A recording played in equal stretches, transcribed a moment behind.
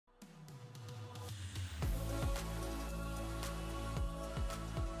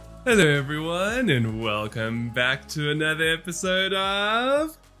Hello everyone and welcome back to another episode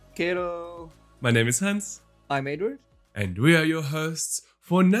of Kero. My name is Hans I'm Edward. and we are your hosts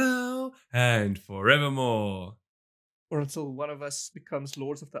for now and forevermore. Or until one of us becomes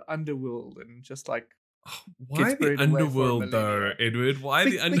lords of the underworld and just like Why gets the buried away for a underworld though, millennia. Edward? Why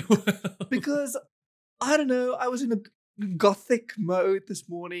Be- the be- underworld? Because I don't know, I was in a gothic mode this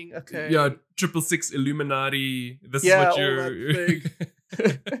morning. Okay. Yeah, 666 Illuminati. This Yeah, is what all you're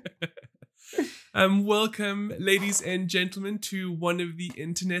that welcome, ladies and gentlemen, to one of the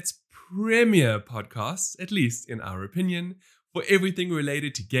internet's premier podcasts, at least in our opinion, for everything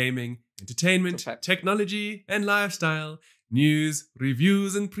related to gaming, entertainment, Okay. technology, and lifestyle, news,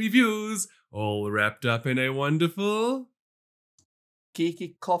 reviews, and previews, all wrapped up in a wonderful...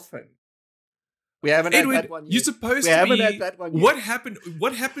 Geeky coffin. We haven't Edward, had that one yet. you're supposed We to haven't be... had that one yet. What happened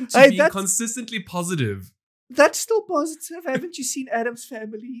to Hey, being that's- consistently positive? That's still positive. Haven't you seen Adam's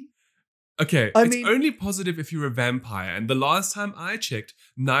Family? Okay, I it's mean- only positive if you're a vampire, and the last time I checked,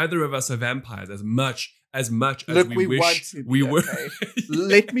 neither of us are vampires as much as Look, we we want wish to be, we were. okay?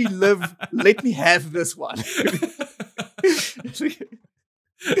 Let me live. Let me have this one.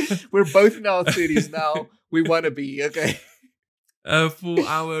 We're both in our 30s now. We want to be, okay? For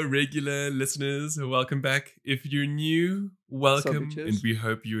our regular listeners, welcome back. If you're new, welcome, bitches. and we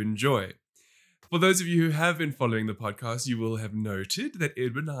hope you enjoy. For those of you who have been following the podcast, you will have noted that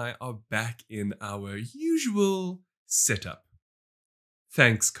Edward and I are back in our usual setup.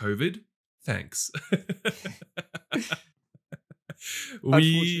 Thanks, COVID. Thanks.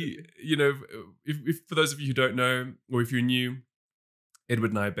 We, if for those of you who don't know, or if you're new,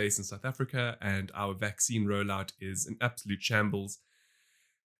 Edward and I are based in South Africa, and our vaccine rollout is an absolute shambles.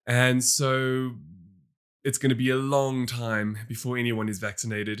 And so it's going to be a long time before anyone is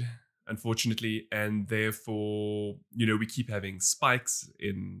vaccinated, unfortunately. And therefore, we keep having spikes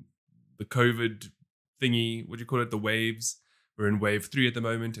in the COVID thingy. What do you call it? The waves. We're in wave 3 at the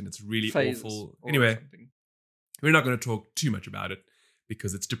moment, and it's really Phases awful. or Anyway, something. we're not going to talk too much about it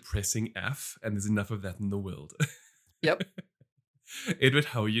because it's depressing AF, and there's enough of that in the world. Yep. Edward,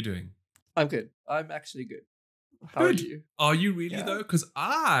 how are you doing? I'm good. I'm actually good. How Good. are you? Are you really Yeah. though? Because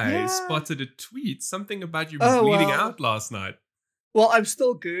I Yeah. spotted a tweet, something about you Oh, bleeding well. out last night. Well, I'm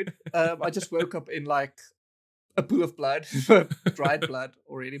still good. I just woke up in like a pool of blood, dried blood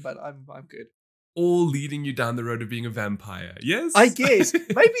already, but I'm good. All leading you down the road of being a vampire. Yes? I guess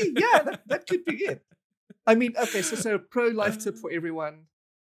maybe that could be it. I mean, okay, so pro-life tip for everyone: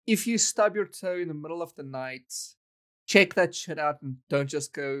 if you stub your toe in the middle of the night, check that shit out and don't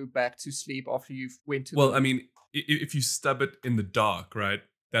just go back to sleep after you've went to. Well, I mean, if you stub it in the dark, right?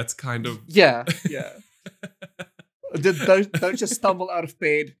 That's kind of... Yeah. Don't just stumble out of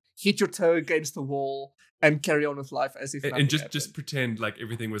bed, hit your toe against the wall, and carry on with life as if and nothing just happened. pretend like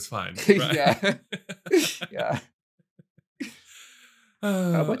everything was fine. Right? Yeah. Yeah.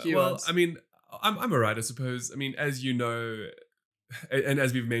 How about you, Well, Hans? I mean, I'm alright, I suppose. I mean, as you know, and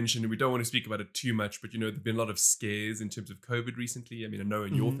as we've mentioned, we don't want to speak about it too much, but there've been a lot of scares in terms of COVID recently. I mean, I know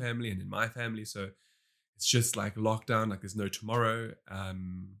in your family and in my family, so it's just like lockdown, like there's no tomorrow.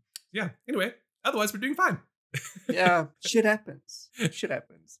 Yeah. Anyway, otherwise we're doing fine. Yeah, shit happens.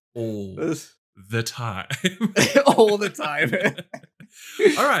 All Ugh. the time. All the time.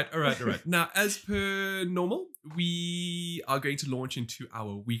 All right. Now, as per normal, we are going to launch into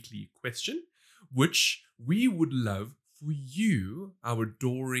our weekly question, which we would love for you, our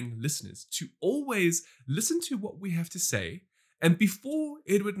adoring listeners, to always listen to what we have to say. And before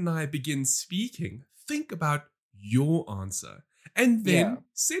Edward and I begin speaking, think about your answer and then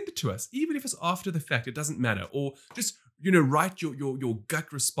send it to us. Even if it's after the fact, it doesn't matter. Or just, write your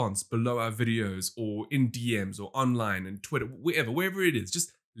gut response below our videos or in DMs or online and Twitter, wherever it is.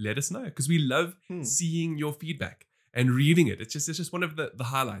 Just let us know because we love seeing your feedback and reading it. It's just one of the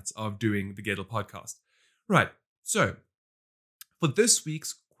highlights of doing the Gettle podcast. Right. So for this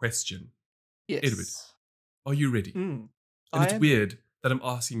week's question, Yes. Edward, are you ready? Mm. And it's I am- weird that I'm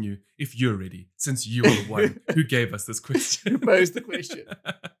asking you if you're ready, since you are the one who gave us this question. Who posed the question.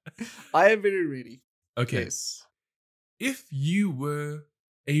 I am very ready. Okay. Yes. If you were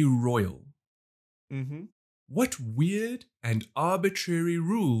a royal, Mm-hmm. what weird and arbitrary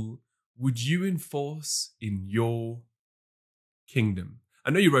rule would you enforce in your kingdom?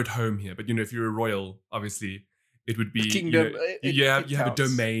 I know you wrote home here, but if you're a royal, obviously it would be Kingdom. you have a counts.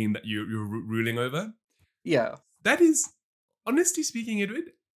 domain that you're ruling over. Yeah. That is, honestly speaking,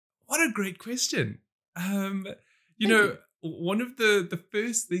 Edward, what a great question. Thank You. you. One of the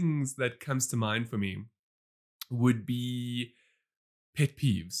first things that comes to mind for me would be pet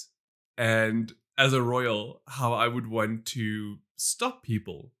peeves. And as a royal, how I would want to stop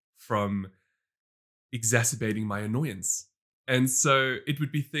people from exacerbating my annoyance. And so it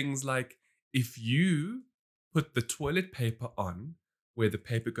would be things like, if you put the toilet paper on where the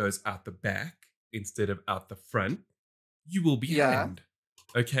paper goes out the back instead of out the front, you will be hanged.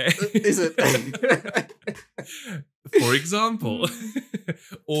 Okay? Is it? For example.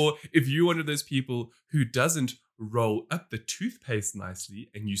 Or if you're one of those people who doesn't roll up the toothpaste nicely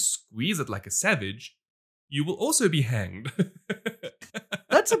and you squeeze it like a savage, you will also be hanged.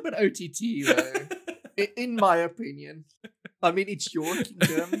 That's a bit OTT, though, in my opinion. I mean, it's your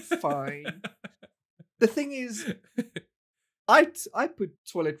kingdom, fine. The thing is, I put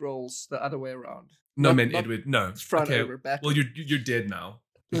toilet rolls the other way around. No, man, Edward, no. Front over, back. Well, you're dead now.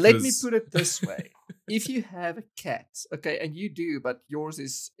 Let me put it this way. If you have a cat, okay, and you do, but yours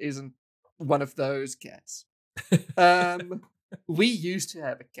isn't one of those cats. We used to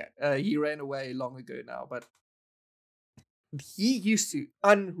have a cat. He ran away long ago now, but he used to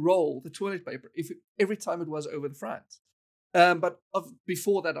unroll the toilet paper every time it was over the front. But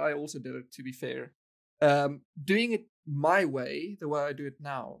before that, I also did it, to be fair. Doing it my way, the way I do it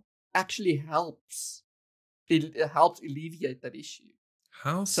now, actually helps. It helps alleviate that issue.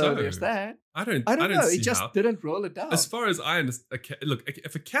 How so? So there's that. I don't know. See it just didn't roll it down. As far as I understand, look,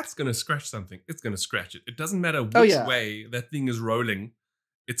 if a cat's going to scratch something, it's going to scratch it. It doesn't matter which way that thing is rolling.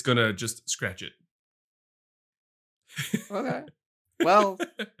 It's going to just scratch it. Okay. Well,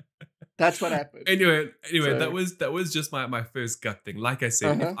 that's what happened. Anyway, so, that was just my first gut thing. Like I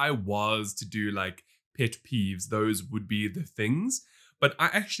said, if I was to do like pet peeves, those would be the things. But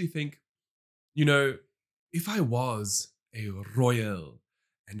I actually think, if I was a royal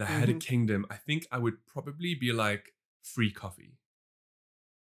and I had a kingdom, I think I would probably be like free coffee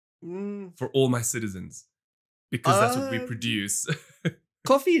for all my citizens, because that's what we produce.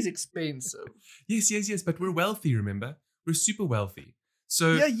 Coffee is expensive. Yes, but we're wealthy, remember? We're super wealthy.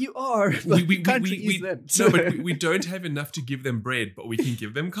 So yeah, you are. But we don't have enough to give them bread, but we can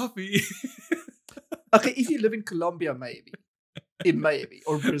give them coffee. Okay, if you live in Colombia, maybe. It may be.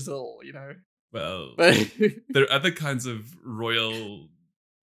 Or Brazil, Well, there are other kinds of royal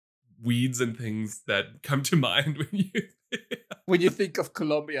weeds and things that come to mind when you think of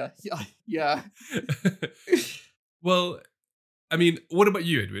Colombia. Yeah. Well, I mean, what about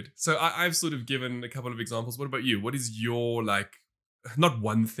you, Edward? So I've sort of given a couple of examples. What about you? What is your, like, not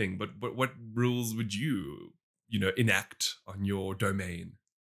one thing, but what rules would you, enact on your domain?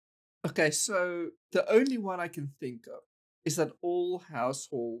 Okay, so the only one I can think of is that all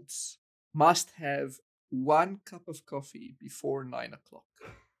households must have 1 cup of coffee before 9 o'clock.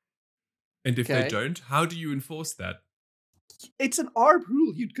 And if they don't, how do you enforce that? It's an ARB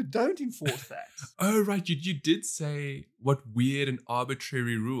rule. You don't enforce that. Oh, right. You did say what weird and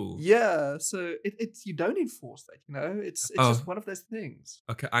arbitrary rule. Yeah, so it's you don't enforce that, It's just one of those things.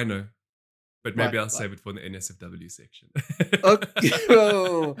 Okay, I know. But maybe I'll save it for the NSFW section. Okay.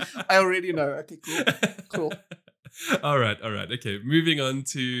 Oh, I already know. Okay, cool. All right. Okay, moving on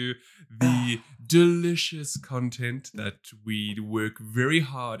to the delicious content that we work very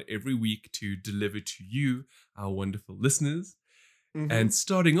hard every week to deliver to you, our wonderful listeners. And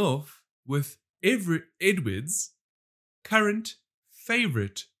starting off with Edward's current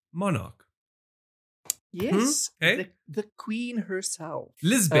favorite monarch. Yes, the queen herself.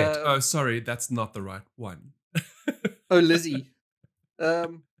 Lisbeth. Oh, sorry, that's not the right one. Oh, Lizzie.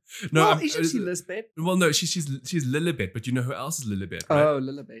 No, isn't she Lisbeth? Well, no, she's Lilibet, but you know who else is Lilibet, right? Oh,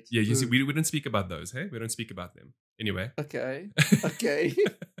 Lilibet. Yeah, you see, we don't speak about those, hey? We don't speak about them. Anyway. Okay.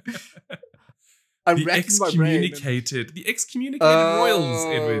 I'm racking my brain. The excommunicated royals,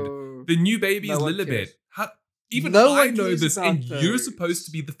 Edward. The new baby is Lilibet. Even I know this, and you're supposed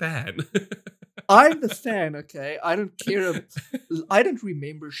to be the fan. I'm the fan, okay? I don't care. I don't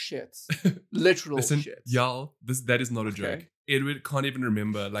remember shit. Literal shit. Y'all, that is not a joke. Edward can't even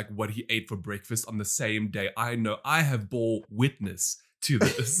remember like what he ate for breakfast on the same day. I know. I have bore witness to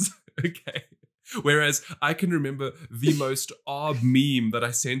this. Okay. Whereas I can remember the most odd meme that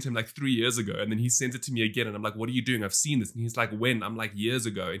I sent him like 3 years ago, and then he sent it to me again, and I'm like, "What are you doing? I've seen this." And he's like, "When?" I'm like, "Years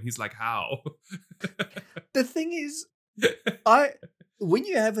ago." And he's like, "How?" The thing is, when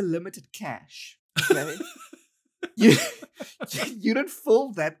you have a limited cash, okay, you don't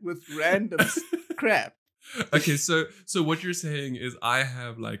fill that with random crap. Okay, so what you're saying is I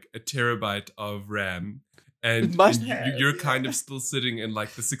have like a terabyte of RAM. And you're kind of still sitting in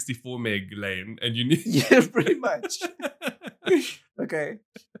like the 64 meg lane, and you need pretty much. Okay.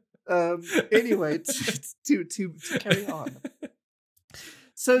 Anyway, to carry on.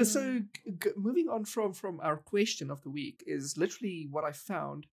 So moving on from our question of the week is literally what I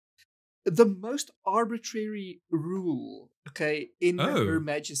found. the most arbitrary rule, okay, in Her Oh.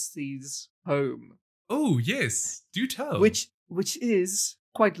 Majesty's home, Oh, yes. Do tell. which is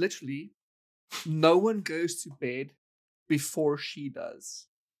quite literally, no one goes to bed before she does.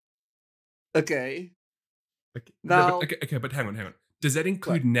 Okay. Okay. Now, But hang on. Does that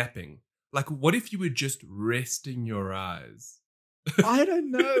include napping? Like, what if you were just resting your eyes? I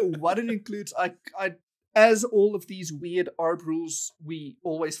don't know what it includes. As all of these weird art rules we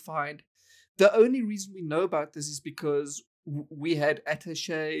always find, the only reason we know about this is because we had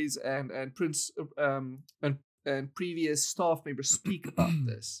attaches and prince and previous staff members speak about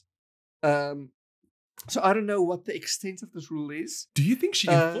this. So I don't know what the extent of this rule is. Do you think she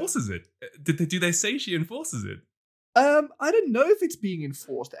enforces it? Do they say she enforces it? I don't know if it's being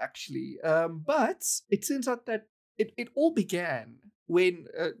enforced actually, but it turns out that it all began when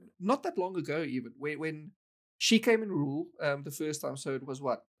not that long ago, even when she came in rule the first time. So it was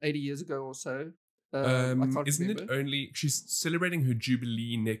what, 80 years ago or so. I can't Isn't remember. it only she's celebrating her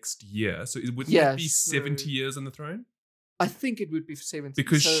jubilee next year? So wouldn't Yeah, it be 70 years on the throne? I think it would be 70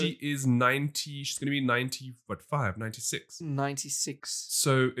 Because she is 90. She's going to be 90. What 96? 96.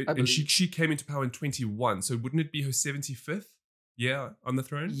 So and she came into power in 21. So wouldn't it be her 75th year on the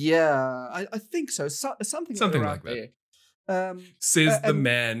throne? Yeah, I think so. Something around like that. There. Says the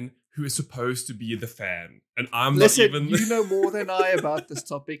man who is supposed to be the fan, and I'm listen, not even. You know more than I about this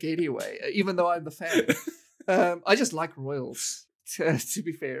topic anyway. Even though I'm the fan, I just like royals. To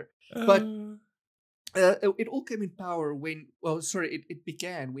be fair, but it all came in power when. Well, sorry, it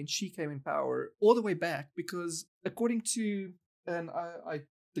began when she came in power, all the way back, because according to the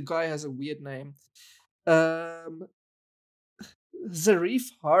guy has a weird name. Zarif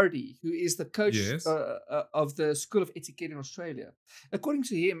Hardy, who is the coach of the School of Etiquette in Australia. According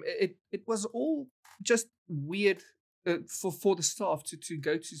to him, it was all just weird for the staff to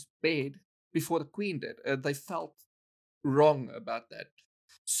go to bed before the Queen did. They felt wrong about that.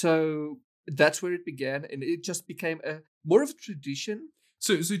 So that's where it began, and it just became more of a tradition.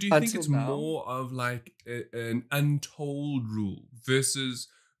 So do you think it's more of like an untold rule versus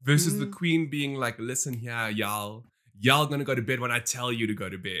the Queen being like, listen here, y'all gonna go to bed when I tell you to go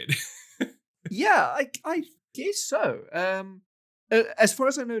to bed? Yeah, I guess so. As far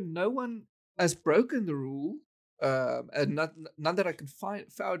as I know, no one has broken the rule, and none that I can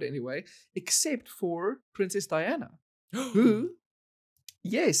found anyway, except for Princess Diana, who,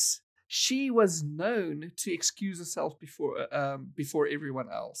 yes, she was known to excuse herself before everyone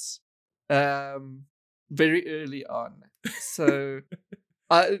else, very early on. So.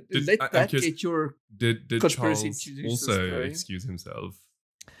 Get your did conspiracy Charles also excuse himself?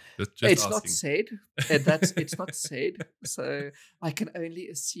 Just it's asking. not said. It's not said. So I can only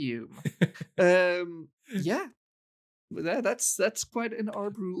assume. Yeah, that's quite an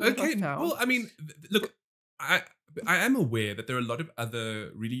odd rule. Okay, well, I mean, look, I am aware that there are a lot of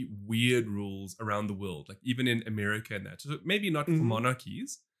other really weird rules around the world, like even in America and that. So maybe not for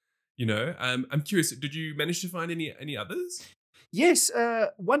monarchies, you know. I'm curious. Did you manage to find any others? Yes,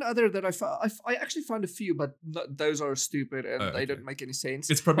 one other that I found. I actually found a few, but those are stupid and they don't make any sense.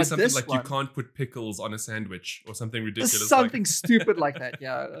 It's probably something like you can't put pickles on a sandwich or something ridiculous. Something stupid like that,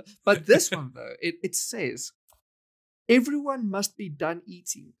 yeah. But this one, though, it says, everyone must be done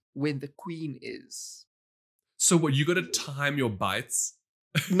eating when the Queen is. So what, you got to time your bites?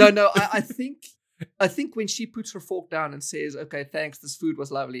 No, I think when she puts her fork down and says, okay, thanks, this food was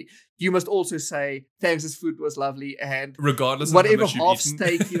lovely, you must also say, thanks, this food was lovely, and regardless of whatever how much half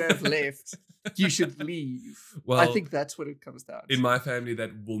steak you have left, you should leave. Well, I think that's what it comes down to. In my family,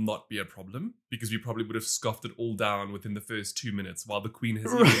 that will not be a problem, because we probably would have scoffed it all down within the first 2 minutes while the Queen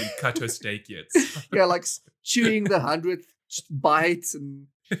hasn't even cut her steak yet. Yeah, like chewing the 100th bite, and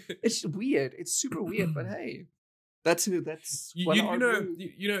it's weird. It's super weird, but hey. That's what I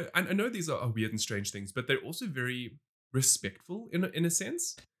know these are weird and strange things, but they're also very respectful in a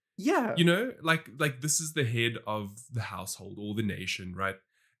sense. Yeah. You know, like this is the head of the household or the nation, right?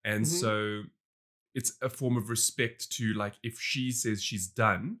 And so it's a form of respect to, like, if she says she's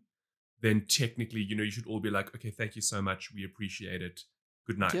done, then technically, you know, you should all be like, okay, thank you so much, we appreciate it.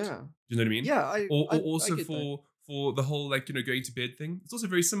 Good night. Yeah. Do you know what I mean? Yeah. Or also for the whole, like, you know, going to bed thing. It's also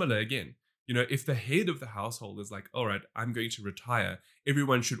very similar again. You know, if the head of the household is like, all right, I'm going to retire,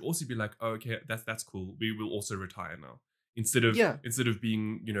 everyone should also be like, oh, okay, that's cool. We will also retire now. Instead of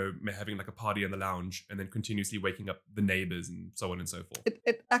being, you know, having like a party in the lounge and then continuously waking up the neighbors and so on and so forth.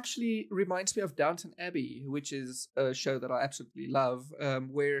 It actually reminds me of Downton Abbey, which is a show that I absolutely love,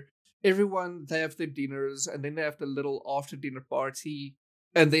 where everyone, they have their dinners and then they have the little after dinner party,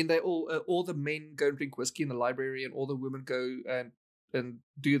 and then they all the men go and drink whiskey in the library and all the women go and and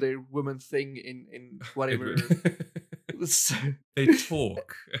do their woman thing in whatever. So, They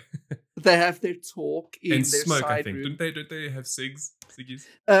talk they have their talk in and their smoke. side I think room. don't they have ciggies?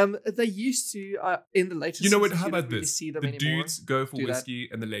 They used to in the latest. You know what? seasons, How you don't about really this? see them The anymore. dudes go for do that. whiskey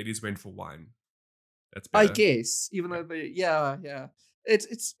and the ladies went for wine. That's I better. guess, even though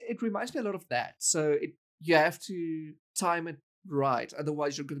it reminds me a lot of that. So you have to time it right,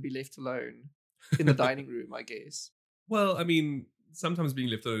 otherwise you're going to be left alone in the dining room, I guess. Well, I mean, sometimes being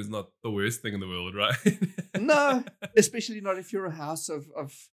left alone is not the worst thing in the world, right? No, especially not if you're a house of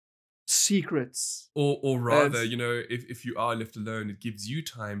secrets. Or rather, if you are left alone, it gives you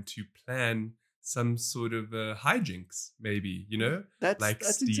time to plan some sort of hijinks, maybe,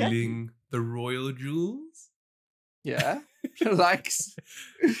 That's stealing the royal jewels. Yeah, like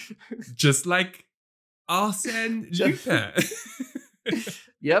just like Arsène Lupin.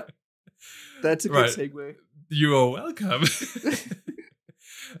 Yep, that's a good Right. segue. You are welcome.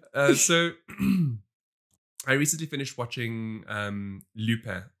 So I recently finished watching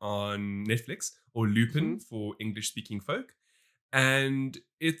Lupin on Netflix, or Lupin for English-speaking folk, and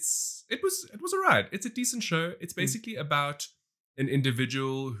it was alright. It's a decent show. It's basically about an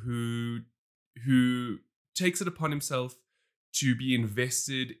individual who takes it upon himself to be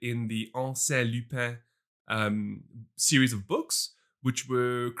invested in the Arsène Lupin series of books, which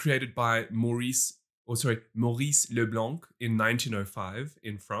were created by Maurice Leblanc in 1905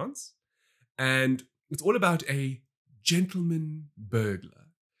 in France. And it's all about a gentleman burglar.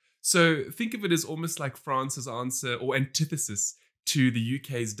 So think of it as almost like France's answer or antithesis to the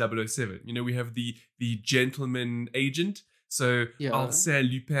UK's 007. We have the gentleman agent. So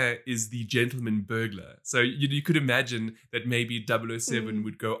Arsène Lupin is the gentleman burglar. So you could imagine that maybe 007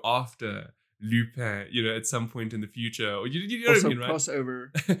 would go after Lupin, at some point in the future. Or you know what I mean, right? Crossover.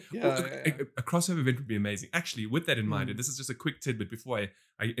 A crossover event would be amazing. Actually, with that in mind, and this is just a quick tidbit before I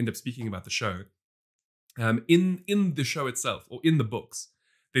end up speaking about the show. In the show itself, or in the books,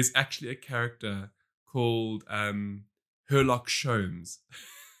 there's actually a character called Sherlock Sholmes.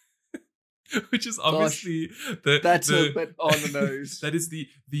 Which is obviously that's a bit on the nose. That is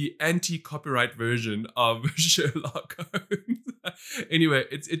the anti-copyright version of Sherlock Holmes. Anyway,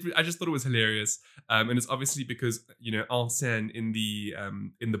 I just thought it was hilarious, and it's obviously because Arsène in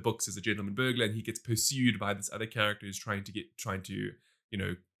the books is a gentleman burglar, and he gets pursued by this other character who's trying to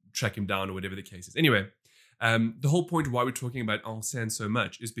track him down or whatever the case is. Anyway, the whole point of why we're talking about Arsène so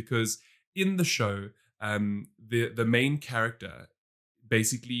much is because in the show, the main character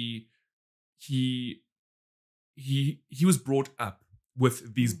basically. He was brought up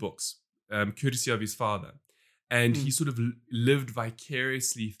with these books, courtesy of his father. And he sort of lived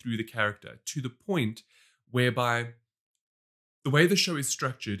vicariously through the character to the point whereby the way the show is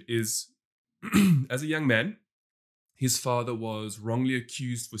structured is, as a young man, his father was wrongly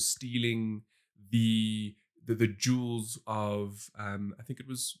accused for stealing the jewels of, I think it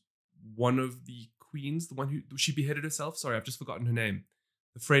was one of the queens, the one who she beheaded herself. Sorry, I've just forgotten her name.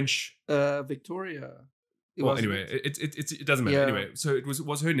 The French Victoria. Well, anyway, it doesn't matter. Yeah. Anyway, so it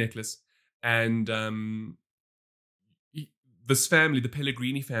was her necklace, and this family, the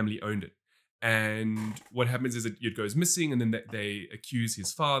Pellegrini family, owned it. And what happens is it goes missing, and then they accuse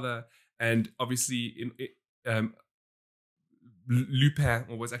his father, and obviously Lupin,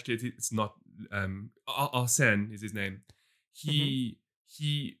 or was actually it's not Arsène is his name. He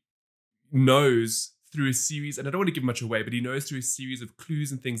knows through a series, and I don't want to give much away, but he knows through a series of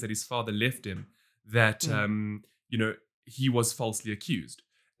clues and things that his father left him that, he was falsely accused.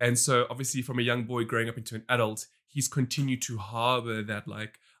 And so obviously from a young boy growing up into an adult, he's continued to harbor that,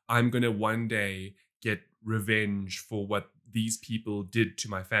 like, I'm going to one day get revenge for what these people did to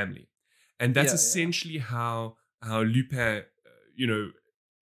my family. And that's essentially how Lupin,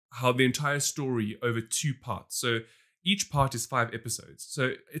 how the entire story over 2 parts. So each part is 5 episodes.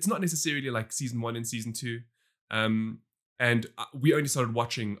 So it's not necessarily like season 1 and season 2. And we only started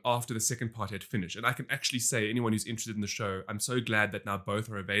watching after the second part had finished. And I can actually say, anyone who's interested in the show, I'm so glad that now both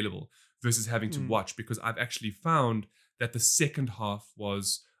are available versus having to watch, because I've actually found that the second half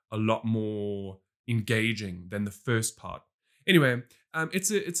was a lot more engaging than the first part. Anyway,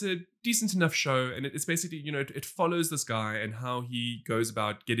 it's a decent enough show, and it's basically, it follows this guy and how he goes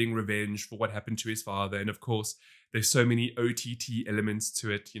about getting revenge for what happened to his father. And of course, there's so many OTT elements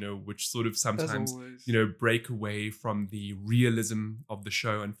to it, which sort of sometimes, break away from the realism of the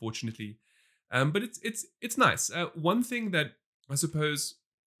show, unfortunately. But it's nice. One thing that I suppose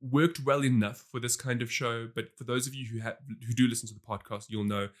worked well enough for this kind of show, but for those of you who do listen to the podcast, you'll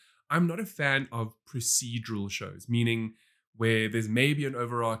know I'm not a fan of procedural shows, meaning where there's maybe an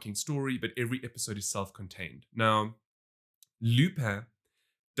overarching story, but every episode is self-contained. Now, Lupin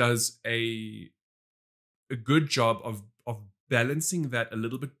does a good job of balancing that a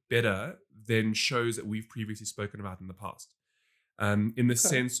little bit better than shows that we've previously spoken about in the past. In the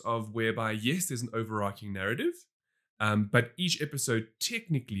sense of whereby, yes, there's an overarching narrative, but each episode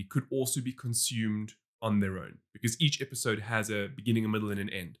technically could also be consumed on their own, because each episode has a beginning, a middle, and an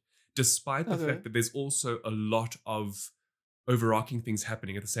end, despite the fact that there's also a lot of overarching things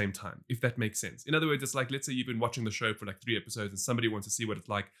happening at the same time, if that makes sense. In other words, it's like, let's say you've been watching the show for like 3 episodes and somebody wants to see what it's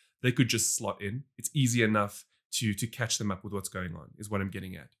like, they could just slot in. It's easy enough to catch them up with what's going on, is what I'm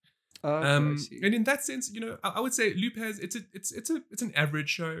getting at. And in that sense, I would say Lupin, it's an average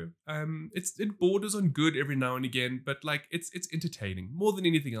show. It borders on good every now and again, but like it's entertaining. More than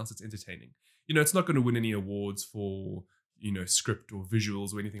anything else, it's entertaining. It's not going to win any awards for script or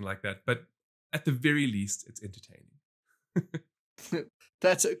visuals or anything like that, but at the very least, it's entertaining.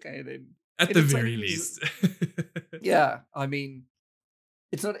 That's okay then. At the very least. Yeah, I mean,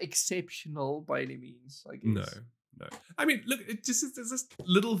 it's not exceptional by any means, I guess. No. I mean, look, it's just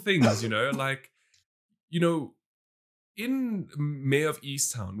little things, like, in Mayor of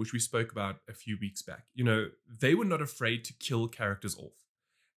Easttown, which we spoke about a few weeks back, they were not afraid to kill characters off.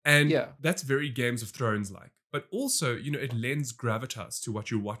 And that's very Games of Thrones like. But also, it lends gravitas to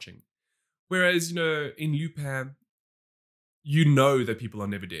what you're watching. Whereas, in Lupin, that people are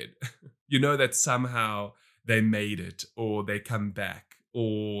never dead. That somehow they made it, or they come back,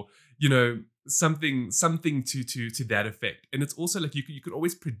 or, something to that effect. And it's also like you could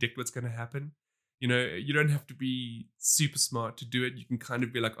always predict what's going to happen. You don't have to be super smart to do it. You can kind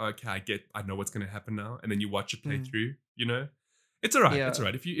of be like, oh, okay, I know what's going to happen now, and then you watch it play through. It's all right. It's all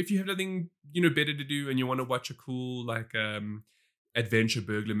right. If you have nothing better to do and you want to watch a cool like adventure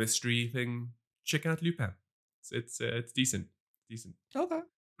burglar mystery thing, check out Lupin. It's decent. Okay.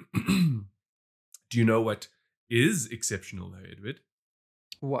 Do you know what is exceptional though, Edward?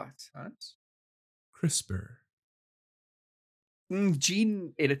 What? CRISPR.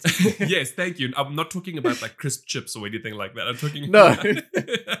 Gene editing. Yes, thank you. I'm not talking about like crisp chips or anything like that. I'm talking no, about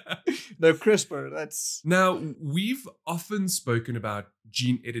no CRISPR. That's now we've often spoken about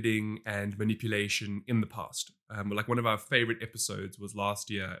gene editing and manipulation in the past. Like one of our favorite episodes was last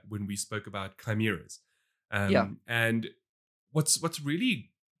year when we spoke about chimeras. And what's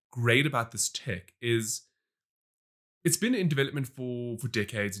really great about this tech is it's been in development for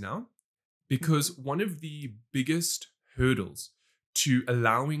decades now, because one of the biggest hurdles to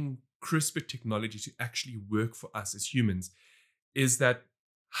allowing CRISPR technology to actually work for us as humans is that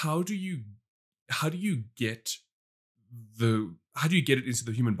how do you get it into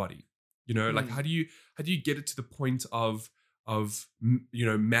the human body? Like how do you get it to the point of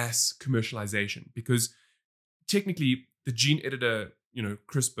mass commercialization? Because technically the gene editor,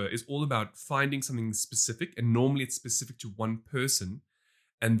 CRISPR, is all about finding something specific, and normally it's specific to one person.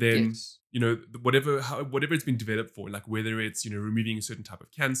 And then, whatever it's been developed for, like whether it's, removing a certain type of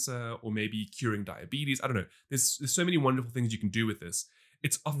cancer or maybe curing diabetes, I don't know. There's so many wonderful things you can do with this.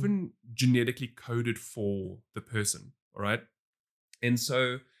 It's often genetically coded for the person, all right? And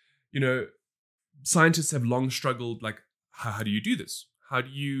so, scientists have long struggled, like, how do you do this? How do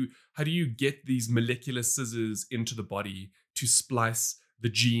you get these molecular scissors into the body to splice the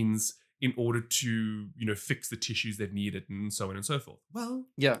genes in order to, fix the tissues that need it, and so on and so forth? Well,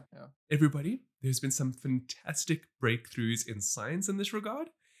 everybody, there's been some fantastic breakthroughs in science in this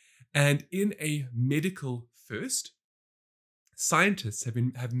regard. And in a medical first, scientists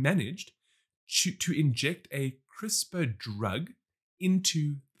have managed to inject a CRISPR drug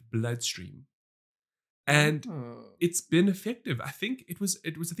into the bloodstream. And it's been effective. I think it was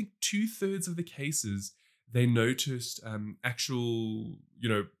 2/3 of the cases they noticed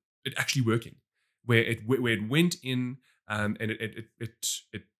it actually working, where it went in and it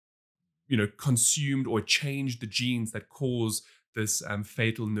consumed or changed the genes that cause this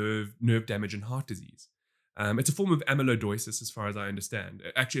fatal nerve damage and heart disease. It's a form of amyloidosis, as far as I understand.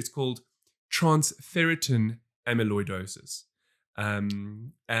 Actually, it's called transferritin amyloidosis,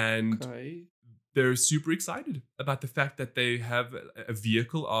 and they're super excited about the fact that they have a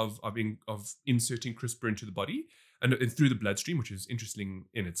vehicle of inserting CRISPR into the body and through the bloodstream, which is interesting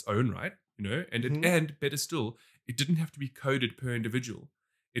in its own right, and better still, it didn't have to be coded per individual.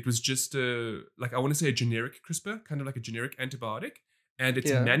 It was just I want to say a generic CRISPR, kind of like a generic antibiotic, and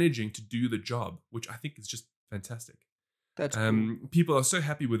it's managing to do the job, which I think is just fantastic. That's cool. People are so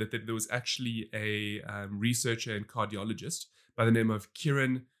happy with it that there was actually a researcher and cardiologist by the name of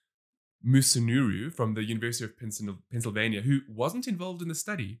Kiran Musunuru from the University of Pennsylvania, who wasn't involved in the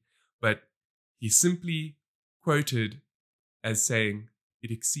study, but he simply quoted as saying,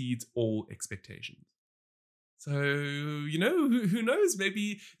 "It exceeds all expectations." So, who knows?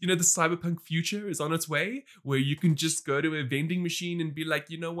 Maybe, the cyberpunk future is on its way where you can just go to a vending machine and be like,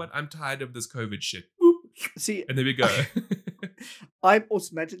 you know what? I'm tired of this COVID shit. Boop. See, And there we go. I'm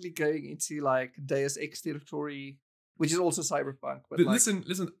automatically going into like Deus Ex territory, which is also cyberpunk, but like listen,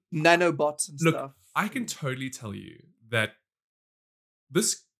 nanobots and look, stuff. I can totally tell you that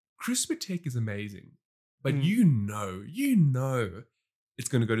this CRISPR tech is amazing, but you know it's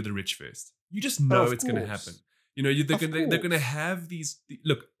going to go to the rich first. You just know it's going to happen. They're going to have these.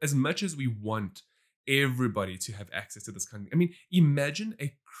 Look, as much as we want everybody to have access to this kind of, I mean, imagine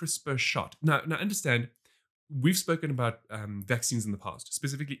a CRISPR shot. Now understand, we've spoken about vaccines in the past,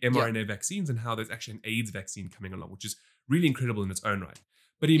 specifically mRNA vaccines, and how there's actually an AIDS vaccine coming along, which is really incredible in its own right.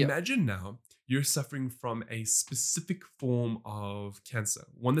 But imagine now you're suffering from a specific form of cancer,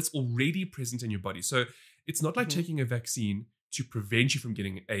 one that's already present in your body. So it's not like taking a vaccine to prevent you from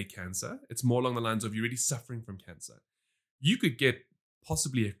getting a cancer. It's more along the lines of you're already suffering from cancer. You could get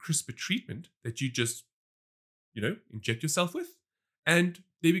possibly a CRISPR treatment that you just, inject yourself with. And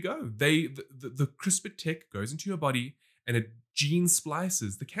there we go. The CRISPR tech goes into your body and it gene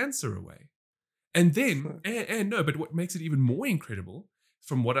splices the cancer away. And then, but what makes it even more incredible,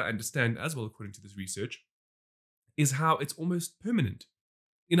 from what I understand as well, according to this research, is how it's almost permanent.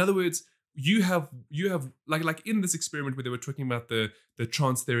 In other words, you have like in this experiment where they were talking about the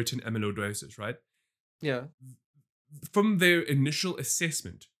transthyretin amyloidosis, right? Yeah. From their initial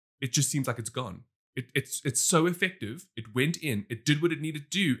assessment, it just seems like it's gone. It's so effective. It went in, it did what it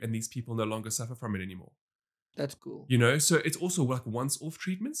needed to do, and these people no longer suffer from it anymore. That's cool. So it's also like once-off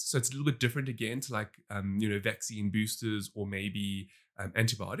treatments. So it's a little bit different again to like vaccine boosters or maybe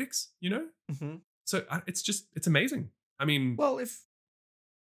antibiotics. So it's amazing. I mean, well,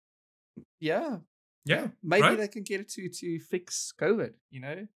 maybe right? they can get it to fix COVID.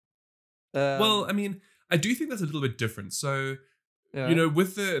 Well, I mean, I do think that's a little bit different. So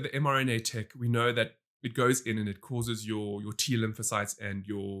with the mRNA tech, we know that it goes in and it causes your T lymphocytes and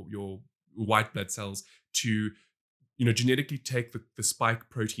your white blood cells to genetically take the spike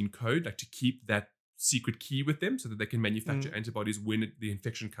protein code, like to keep that secret key with them so that they can manufacture antibodies when the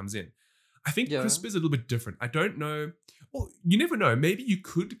infection comes in. I think CRISPR is a little bit different. I don't know. Well, you never know. Maybe you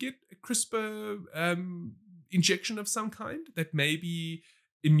could get a CRISPR injection of some kind that maybe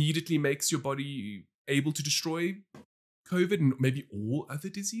immediately makes your body able to destroy COVID and maybe all other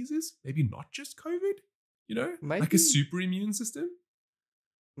diseases. Maybe not just COVID. Maybe. Like a super immune system.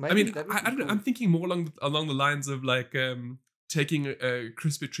 Maybe, I mean, I don't know. cool. I'm thinking more along the lines of like taking a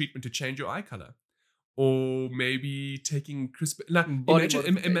CRISPR treatment to change your eye color. Or maybe taking CRISPR. Now,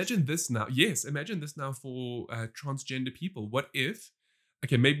 imagine this now. Yes, imagine this now for transgender people. What if?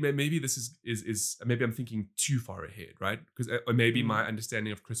 Okay, maybe this is maybe I'm thinking too far ahead, right? Because maybe my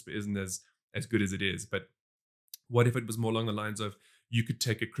understanding of CRISPR isn't as good as it is. But what if it was more along the lines of you could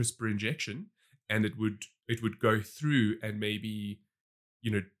take a CRISPR injection and it would go through and maybe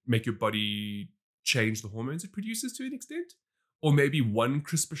make your body change the hormones it produces to an extent. Or maybe one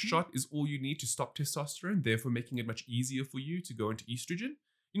CRISPR shot is all you need to stop testosterone, therefore making it much easier for you to go into estrogen.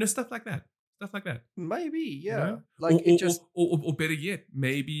 Stuff like that. Stuff like that. Maybe, yeah. Like or better yet,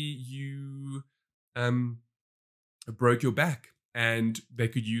 maybe you broke your back and they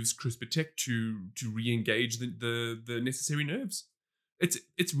could use CRISPR tech to re-engage the necessary nerves.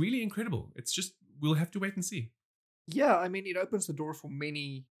 It's really incredible. It's just we'll have to wait and see. Yeah, I mean, it opens the door for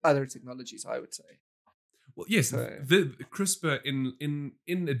many other technologies, I would say. Well, yes, the CRISPR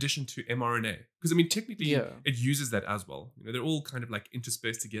in addition to mRNA, because I mean technically it uses that as well. They're all kind of like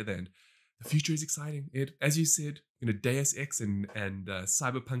interspersed together, and the future is exciting. As you said, Deus Ex and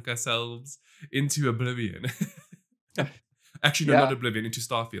cyberpunk ourselves into oblivion. Actually, no, not oblivion, into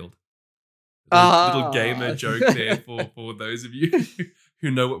Starfield. Little gamer joke there for those of you who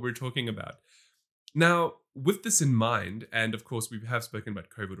know what we're talking about. Now, with this in mind, and of course we have spoken about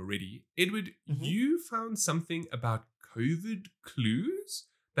COVID already, Edward, you found something about COVID clues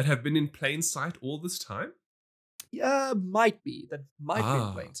that have been in plain sight all this time? Yeah, might be. That might be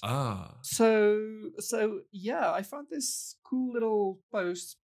in plain sight. So yeah, I found this cool little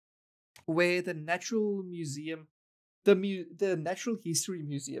post where the Natural Museum, the Natural History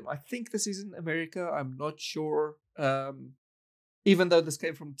Museum, I think this is in America, I'm not sure. Even though this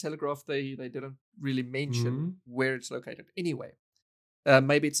came from Telegraph, they didn't really mention where it's located. Anyway,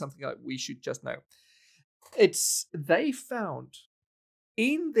 maybe it's something that we should just know. They found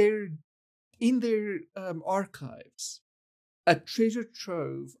in their archives a treasure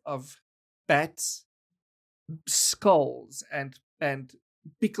trove of bat skulls and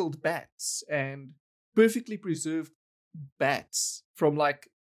pickled bats and perfectly preserved bats from like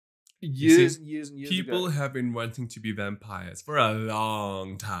Years and years and years people ago. have been wanting to be vampires for a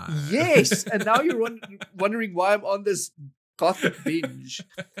long time. Yes, and now you're wondering why I'm on this gothic binge.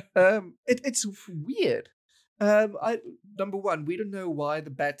 It's weird. Number one, we don't know why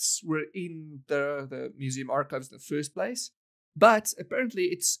the bats were in the museum archives in the first place, but apparently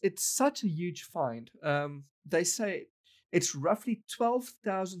it's such a huge find. They say it's roughly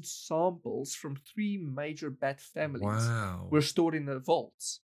 12,000 samples from 3 major bat families were stored in the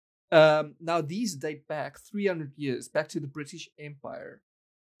vaults. Now these date back 300 years, back to the British Empire.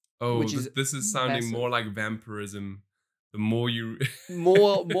 Oh, this is sounding massive. more like vampirism. The more you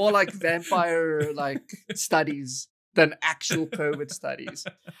more like vampire like studies than actual COVID studies.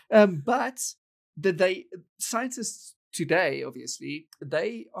 But scientists today, obviously,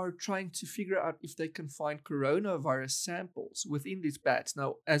 they are trying to figure out if they can find coronavirus samples within these bats.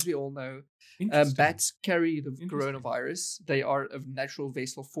 Now, as we all know, bats carry the coronavirus. They are a natural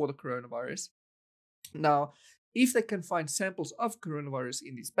vessel for the coronavirus. Now, if they can find samples of coronavirus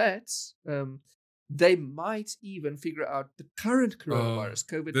in these bats, they might even figure out the current coronavirus,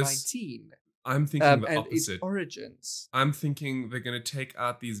 COVID-19. I'm thinking the and opposite. Its origins. I'm thinking they're going to take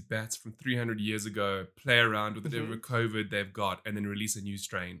out these bats from 300 years ago, play around with whatever COVID they've got, and then release a new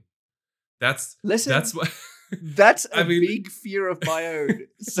strain. That's what. That's a big fear of my own.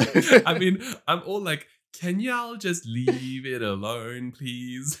 So. I mean, I'm all like, can y'all just leave it alone,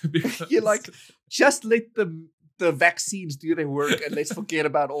 please? Because you're like, just let the vaccines do their work and let's forget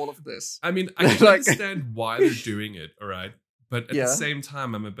about all of this. I mean, I can understand why they're doing it, all right? But at the same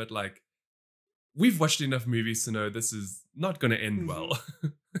time, I'm a bit like, we've watched enough movies to know this is not going to end well.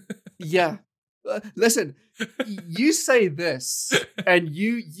 Yeah. Listen, you say this and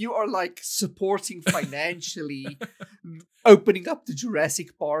you are like supporting financially opening up the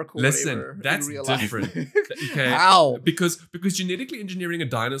Jurassic Park or whatever. That's in real different. Life. Okay. How? Because genetically engineering a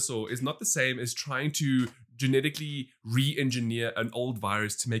dinosaur is not the same as trying to genetically re-engineer an old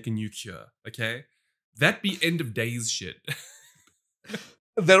virus to make a new cure. Okay? That'd be end of days shit.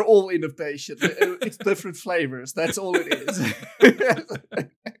 They're all end of day shit. It's different flavors. That's all it is.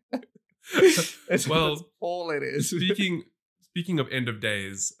 That's all it is. Speaking of end of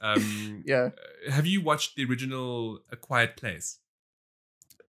days, have you watched the original A Quiet Place?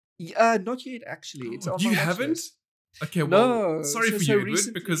 Not yet, actually. It's on you my haven't? list. Okay, well, no, sorry for you,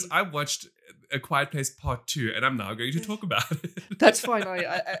 Edward, because I watched A Quiet Place Part 2, and I'm now going to talk about it. That's fine. I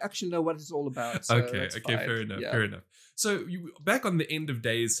actually know what it's all about. So okay, fair enough. So back on the end of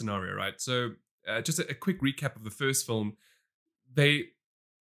days scenario, right? So just a quick recap of the first film. They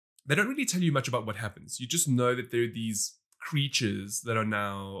don't really tell you much about what happens. You just know that there are these creatures that are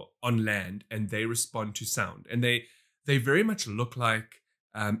now on land, and they respond to sound, and they very much look like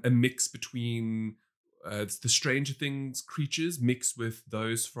a mix between the Stranger Things creatures mixed with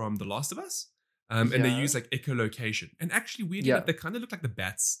those from The Last of Us. And they use like echolocation. And actually, weirdly enough, they kind of look like the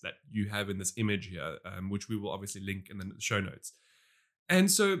bats that you have in this image here, which we will obviously link in the show notes.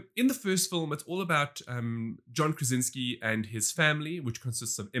 And so in the first film, it's all about John Krasinski and his family, which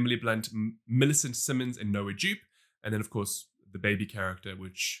consists of Emily Blunt, Millicent Simmons, and Noah Jupe. And then, of course, the baby character,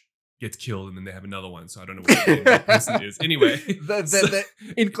 which gets killed, and then they have another one. So I don't know what the name of that person is. Anyway. the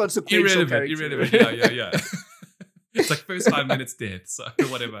inconsequential character. Irrelevant, yeah. It's like first 5 minutes dead, so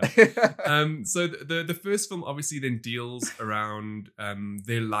whatever. So the first film obviously then deals around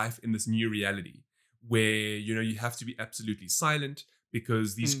their life in this new reality where, you have to be absolutely silent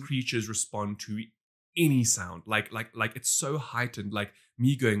because these creatures respond to any sound. Like it's so heightened, like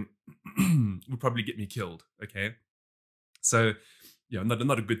me going would probably get me killed, okay? So,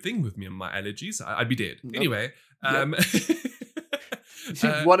 not a good thing with me and my allergies. I'd be dead. Nope. Anyway,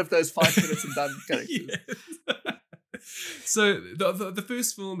 one of those 5 minutes and done characters. Yes. So the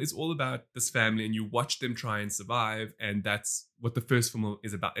first film is all about this family, and you watch them try and survive, and that's what the first film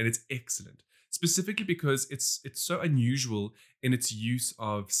is about, and it's excellent, specifically because it's so unusual in its use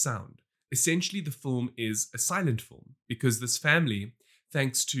of sound. Essentially, the film is a silent film because this family,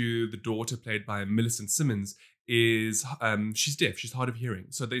 thanks to the daughter played by Millicent Simmons, is she's deaf, she's hard of hearing,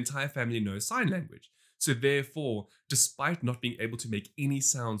 so the entire family knows sign language. So therefore, despite not being able to make any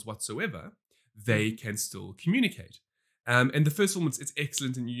sounds whatsoever, they can still communicate. And the first film, it's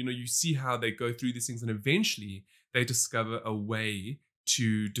excellent, and you see how they go through these things, and eventually they discover a way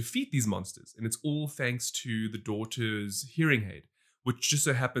to defeat these monsters, and it's all thanks to the daughter's hearing aid, which just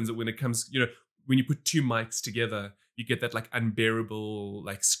so happens that when it comes, when you put two mics together, you get that like unbearable,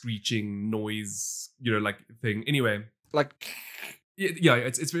 like screeching noise, like thing. Anyway, like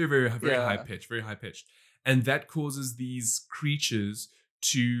it's very, very, very high pitched, and that causes these creatures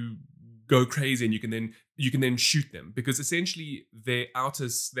to go crazy, and you can then shoot them, because essentially their outer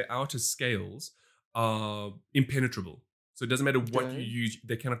scales are impenetrable. So it doesn't matter what you use,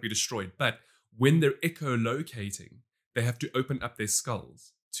 they cannot be destroyed. But when they're echolocating, they have to open up their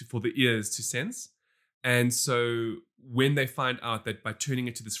skulls for the ears to sense. And so when they find out that by turning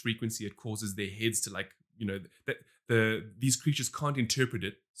it to this frequency, it causes their heads to, like, that these creatures can't interpret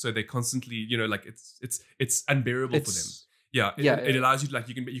it, so they constantly, like, it's unbearable for them. Yeah, it allows you to, like,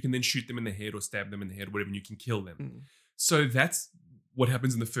 you can then shoot them in the head or stab them in the head, or whatever, and you can kill them. So that's what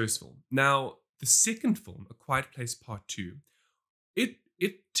happens in the first film. Now, the second film, A Quiet Place Part 2,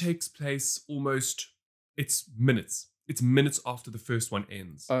 it takes place it's minutes after the first one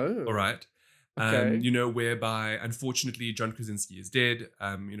ends. Oh, all right. Okay. Whereby, unfortunately, John Krasinski is dead.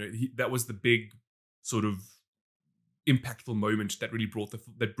 That was the big sort of impactful moment that really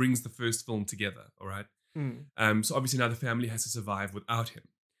that brings the first film together. All right. So obviously now the family has to survive without him.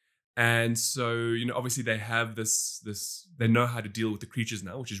 And so, obviously they have this, they know how to deal with the creatures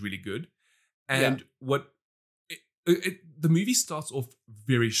now, which is really good. And the movie starts off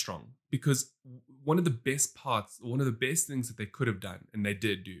very strong, because one of the best things that they could have done, and they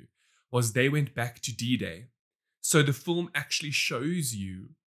did do, was they went back to D-Day. So the film actually shows you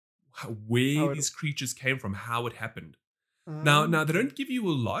where these creatures came from, how it happened. Now they don't give you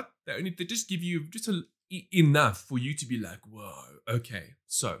a lot. They just give you just enough for you to be like, whoa, okay,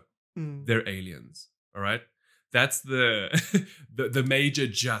 so they're aliens. All right. That's the major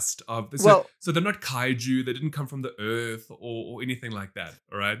gist of this. So they're not kaiju. They didn't come from the earth or anything like that.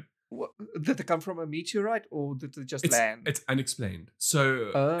 All right. Did they come from a meteorite, or did they just land? It's unexplained.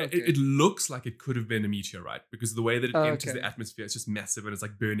 So it looks like it could have been a meteorite, because the way that it enters the atmosphere, it's just massive, and it's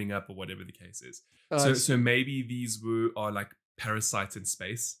like burning up, or whatever the case is. So maybe these are like parasites in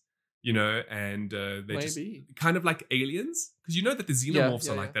space, and they just kind of like aliens, because you know that the xenomorphs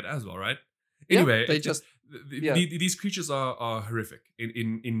are like that as well, right? Anyway, they just these creatures are horrific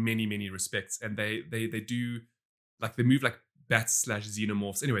in many respects, and they do, like, they move like bats /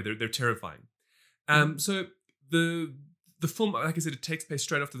 xenomorphs. Anyway, they're terrifying. So the film, like I said, it takes place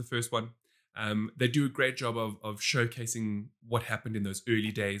straight after the first one. They do a great job of showcasing what happened in those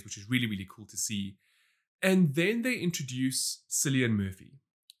early days, which is really, really cool to see. And then they introduce Cillian Murphy,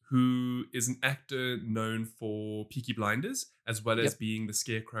 who is an actor known for Peaky Blinders, as well as being the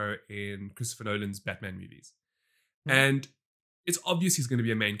Scarecrow in Christopher Nolan's Batman movies. And it's obvious he's going to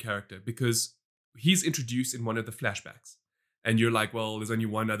be a main character, because he's introduced in one of the flashbacks. And you're like, well, there's only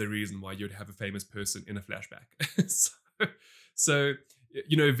one other reason why you'd have a famous person in a flashback. so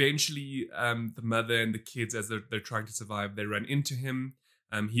eventually, the mother and the kids, as they're trying to survive, they run into him.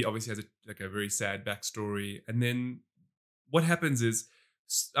 He obviously has a very sad backstory. And then what happens is,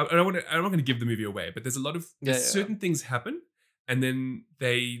 I'm not going to give the movie away, but there's a lot of certain things happen, and then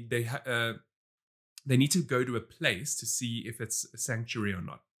they need to go to a place to see if it's a sanctuary or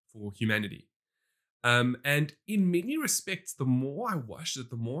not for humanity. And in many respects, the more I watched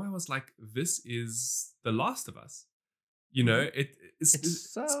it, the more I was like, this is The Last of Us.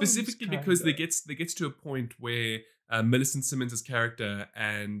 Specifically because they gets to a point where Millicent Simmons' character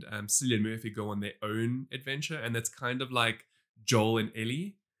and Cillian Murphy go on their own adventure, and that's kind of like Joel and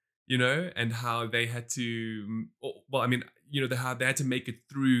Ellie, and how they had to, how they had to make it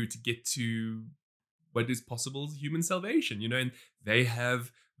through to get to what is possible human salvation, and they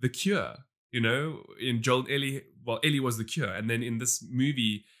have the cure. In Joel and Ellie, Ellie was the cure. And then in this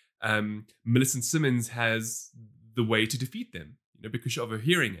movie, Millicent Simmons has the way to defeat them, because of her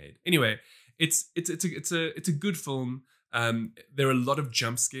hearing aid. Anyway, it's a good film. There are a lot of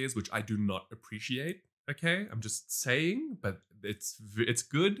jump scares, which I do not appreciate. Okay, I'm just saying, but it's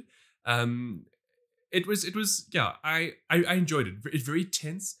good. It was I enjoyed it. It's very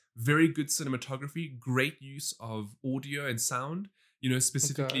tense, very good cinematography, great use of audio and sound.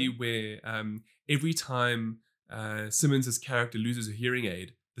 Specifically where every time Simmons' character loses a hearing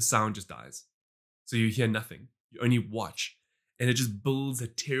aid, the sound just dies. So you hear nothing. You only watch. And it just builds a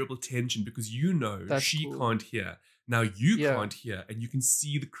terrible tension, because That's she cool. can't hear. Now you can't hear, and you can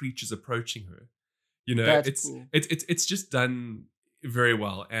see the creatures approaching her. That's cool. It's just done very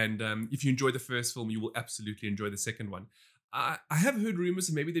well. And if you enjoy the first film, you will absolutely enjoy the second one. I have heard rumors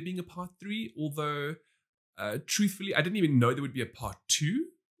of maybe there being a part 3, although truthfully, I didn't even know there would be a part 2,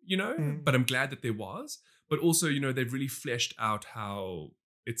 but I'm glad that there was. But also, they've really fleshed out how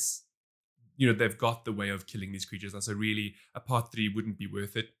it's, they've got the way of killing these creatures. And so really, a part 3 wouldn't be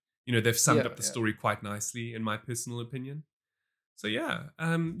worth it. They've summed up the story quite nicely, in my personal opinion. So yeah,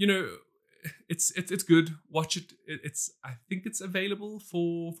 it's good. Watch it. I think it's available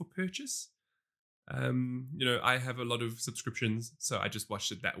for purchase. I have a lot of subscriptions, so I just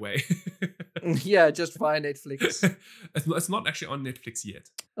watched it that way. Yeah, just via Netflix. It's not actually on Netflix yet.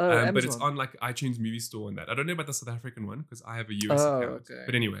 Oh, but it's Amazon. on like iTunes Movie Store and that. I don't know about the South African one because I have a US Oh, account. okay.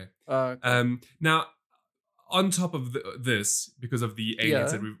 But anyway, Okay. now on top of this, because of the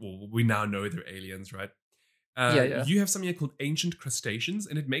aliens Yeah. that we now know they're aliens, right? Yeah. You have something here called ancient crustaceans,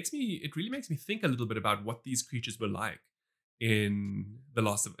 and it really makes me think a little bit about what these creatures were like in the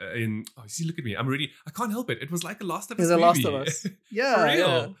Last of see, look at me, I can't help it. It was like a Last of Us The movie. Last of Us. Yeah, for real,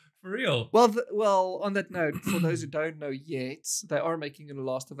 yeah. for real. Well. On that note, for those who don't know yet, they are making a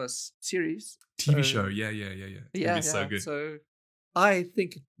Last of Us series, TV show, yeah. It's gonna be so good. So I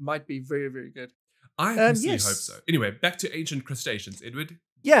think it might be very, very good. I personally yes. hope so. Anyway, back to ancient crustaceans, Edward.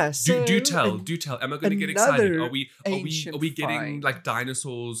 Yeah. So do tell. Am I going to get excited? Are we getting find. like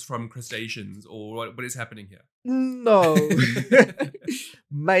dinosaurs from crustaceans, or what is happening here? No.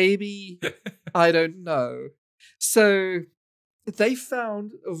 Maybe. I don't know. So they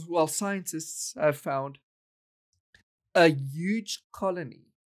found, scientists have found a huge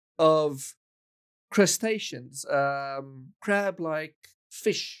colony of crustaceans, crab-like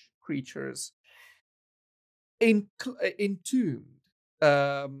fish creatures, entombed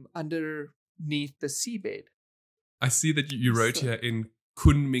underneath the seabed. I see that you wrote here in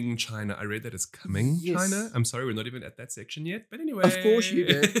Kunming, China. I read that as coming, China. I'm sorry, we're not even at that section yet. But anyway. Of course you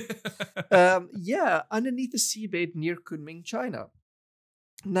did. Underneath the seabed near Kunming, China.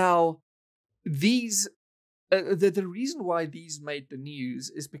 Now, these the reason why these made the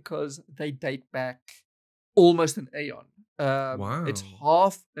news is because they date back almost an aeon. Wow. It's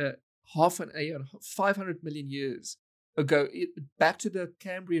half an aeon, 500 million years ago, back to the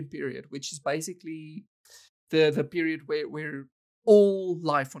Cambrian period, which is basically the period where all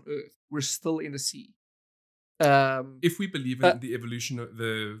life on Earth were still in the sea. If we believe in the evolution of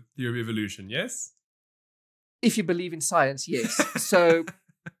the theory of evolution, yes? If you believe in science, yes. So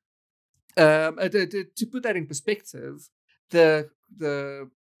to put that in perspective, the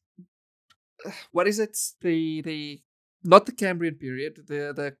what is it? The not the Cambrian period,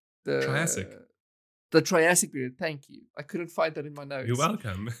 the Triassic. The Triassic period. Thank you. I couldn't find that in my notes. You're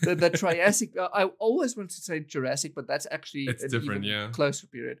welcome. The Triassic. I always wanted to say Jurassic, but that's actually it's different. Even closer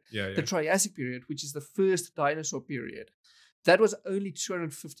period. Yeah. The Triassic period, which is the first dinosaur period, that was only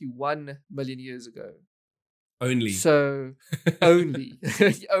 251 million years ago. Only. So only.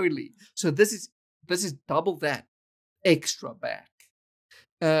 So this is double that, extra back.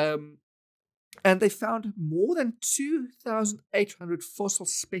 And they found more than 2,800 fossil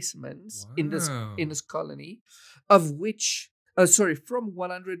specimens in this colony, of which from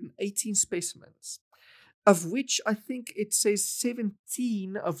 118 specimens, of which I think it says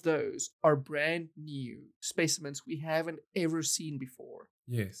 17 of those are brand new specimens we haven't ever seen before.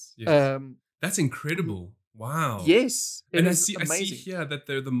 Yes. That's incredible. Wow. Yes. And I see here that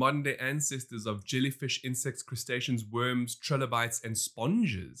they're the modern day ancestors of jellyfish, insects, crustaceans, worms, trilobites, and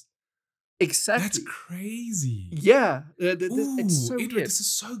sponges. Exactly. That's crazy. Yeah. Ooh, it's so Edward, weird. this is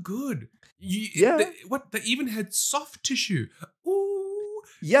so good. They even had soft tissue. Ooh.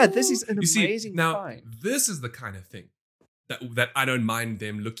 Yeah, ooh. this is an amazing find. This is the kind of thing that I don't mind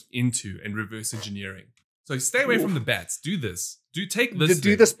them looking into and reverse engineering. So stay away from the bats. Do this. Take this.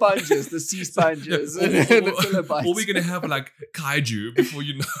 Do the sponges, the sea sponges, and the trilobites. Or we're gonna have like kaiju before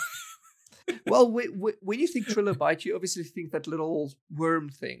you know. Well, when you think trilobite, you obviously think that little worm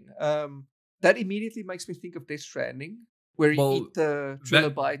thing. That immediately makes me think of Death Stranding, where you eat the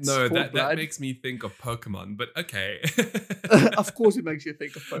trilobites. That makes me think of Pokemon, but okay. Of course it makes you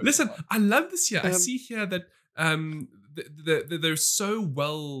think of Pokemon. Listen, I love this here. I see here that they're so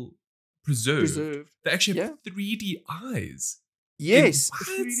well preserved. They actually have 3D eyes. Yes,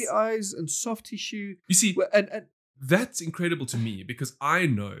 3D eyes and soft tissue. You see, and that's incredible to me because I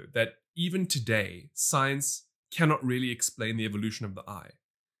know that even today, science cannot really explain the evolution of the eye.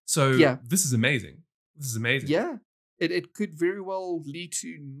 So this is amazing. Yeah, it could very well lead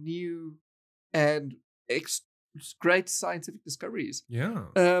to new and great scientific discoveries. Yeah.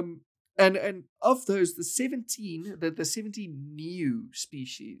 And of those, the 17 new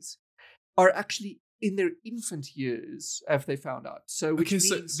species are actually in their infant years, have they found out. So which means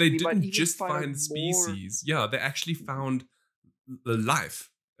so they didn't just find species. Yeah, they actually found the life.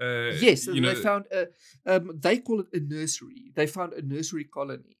 Yes, they found they call it a nursery. They found a nursery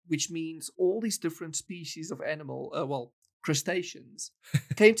colony, which means all these different species of animal, crustaceans,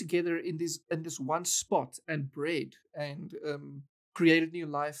 came together in this one spot and bred and created new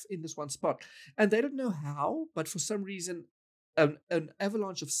life in this one spot. And they don't know how, but for some reason, an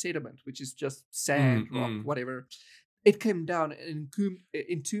avalanche of sediment, which is just sand, rock, whatever, it came down and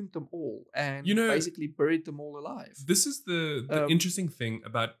entombed them all and basically buried them all alive. This is the Um, interesting thing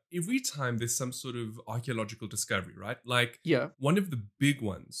about every time there's some sort of archaeological discovery, right? Like one of the big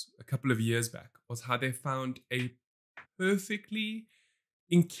ones a couple of years back was how they found a perfectly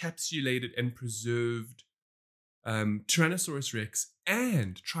encapsulated and preserved Tyrannosaurus Rex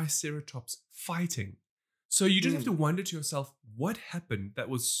and Triceratops fighting. So you just have to wonder to yourself, what happened that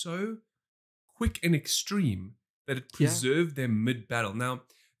was so quick and extreme that it preserved them mid-battle? Now,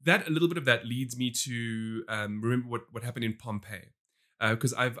 a little bit of that leads me to remember what happened in Pompeii.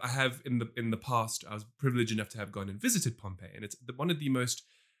 Because I have in the past, I was privileged enough to have gone and visited Pompeii, and it's one of the most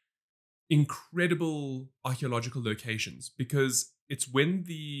incredible archaeological locations, because it's when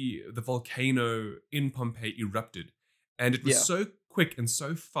the volcano in Pompeii erupted, and it was so quick and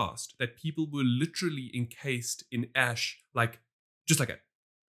so fast that people were literally encased in ash, just like that,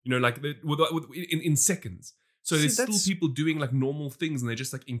 in seconds. So there's still people doing like normal things, and they're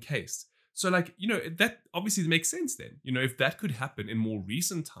just like encased. So that obviously makes sense then. If that could happen in more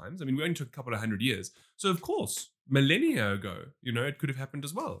recent times, I mean, we only took a couple of 100 years. So of course, millennia ago, it could have happened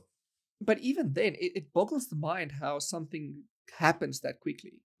as well. But even then, it boggles the mind how something happens that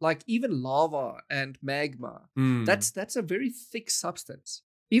quickly. Like even lava and magma, that's a very thick substance.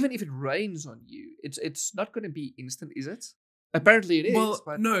 Even if it rains on you, it's not going to be instant, is it? Apparently it is. Well,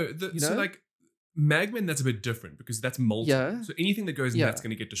 but, no. So like magma, and that's a bit different because that's molten. Yeah. So anything that goes in that's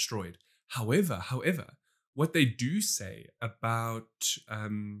going to get destroyed. However, what they do say about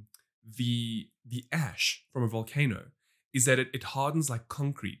the ash from a volcano is that it hardens like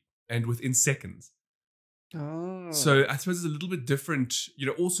concrete, and within seconds. Oh. So I suppose it's a little bit different,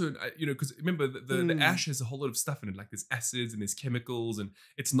 also, because remember the ash has a whole lot of stuff in it, like there's acids and there's chemicals, and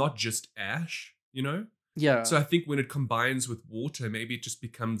it's not just ash, Yeah. So I think when it combines with water, maybe it just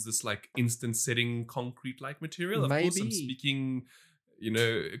becomes this like instant setting concrete-like material. Of course, I'm speaking,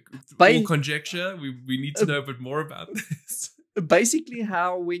 all conjecture. We need to know a bit more about this. Basically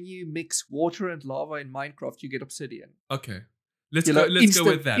how when you mix water and lava in Minecraft, you get obsidian. Okay. Let's go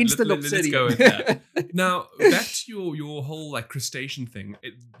with that. Let's go with that. Now, back to your whole like crustacean thing.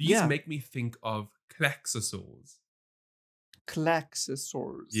 These make me think of Klaxosaurs.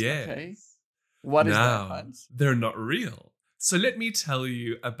 Klaxosaurs. Yes. Okay. What is that, Hans? They're not real. So let me tell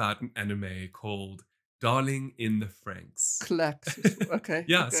you about an anime called Darling in the Franxx. Klaxosaurs. Okay.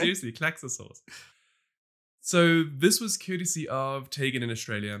 Yeah, okay. Seriously, Klaxosaurs. So this was courtesy of Tegan in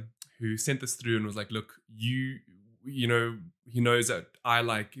Australia, who sent this through and was like, look, he knows that I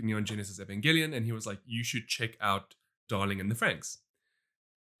like Neon Genesis Evangelion, and he was like, you should check out Darling in the Franxx.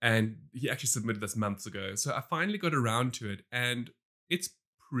 And he actually submitted this months ago. So I finally got around to it, and it's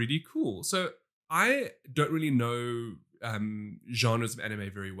pretty cool. So I don't really know genres of anime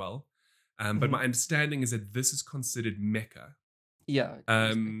very well, but my understanding is that this is considered mecha. Yeah.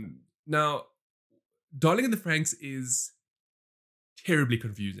 Now, Darling in the Franxx is terribly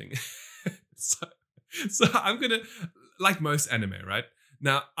confusing. So I'm gonna, like most anime, right?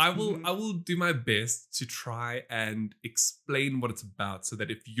 Now I will do my best to try and explain what it's about, so that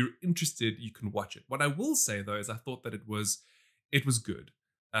if you're interested, you can watch it. What I will say though is I thought that it was good.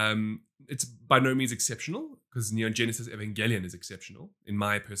 It's by no means exceptional, because Neon Genesis Evangelion is exceptional, in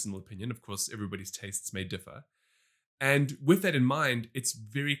my personal opinion. Of course, everybody's tastes may differ. And with that in mind, it's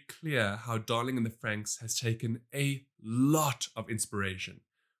very clear how Darling in the Franxx has taken a lot of inspiration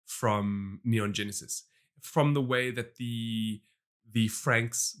from Neon Genesis, from the way that the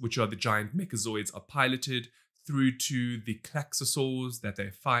Franxx, which are the giant mechazoids, are piloted, through to the Klaxosaurs that they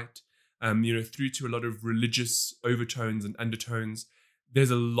fight, through to a lot of religious overtones and undertones. There's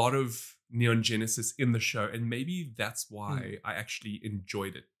a lot of Neon Genesis in the show, and maybe that's why I actually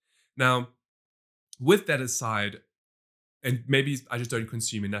enjoyed it. Now, with that aside, and maybe I just don't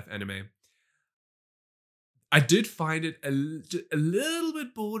consume enough anime, I did find it a little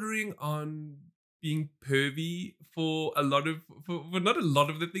bit bordering on being pervy for a lot of, for not a lot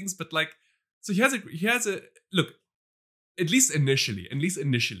of the things, but like, so he has a look, at least initially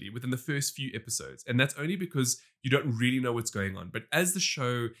within the first few episodes. And that's only because you don't really know what's going on. But as the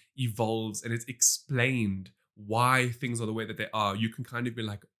show evolves and it's explained why things are the way that they are, you can kind of be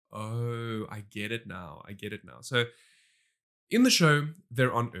like, oh, I get it now. So in the show,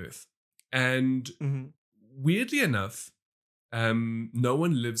 they're on Earth. And weirdly enough, no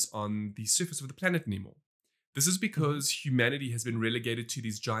one lives on the surface of the planet anymore. This is because humanity has been relegated to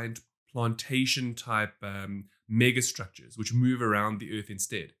these giant plantation type mega structures which move around the Earth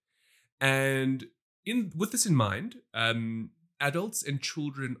instead. And with this in mind, adults and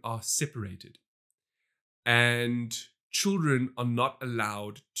children are separated, and children are not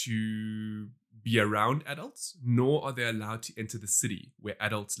allowed to be around adults, nor are they allowed to enter the city where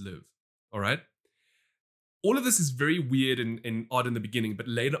adults live. All right? All of this is very weird and odd in the beginning, but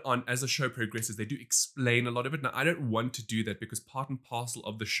later on, as the show progresses, they do explain a lot of it. Now, I don't want to do that because part and parcel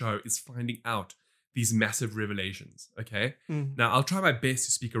of the show is finding out these massive revelations, okay? Now, I'll try my best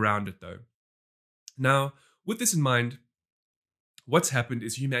to speak around it, though. Now, with this in mind, what's happened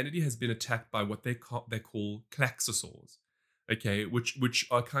is humanity has been attacked by what they call Crustaceans, okay? Which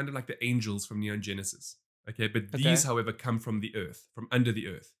are kind of like the angels from Neon Genesis, okay? But these, however, come from the earth, from under the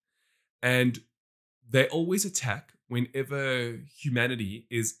earth. And they always attack whenever humanity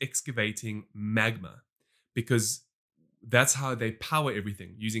is excavating magma, because that's how they power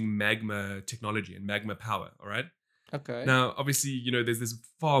everything, using magma technology and magma power, all right? Okay. Now, obviously, you know, there's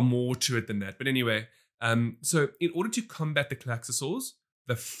far more to it than that. But anyway, so in order to combat the Crustaceans,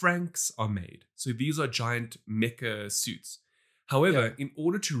 the Franxx are made. So these are giant mecha suits. However, in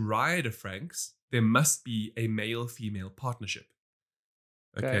order to ride a Franxx, there must be a male-female partnership.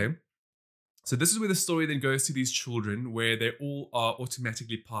 Okay? So this is where the story then goes to these children, where they all are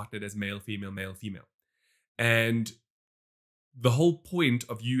automatically partnered as male-female, male-female. And the whole point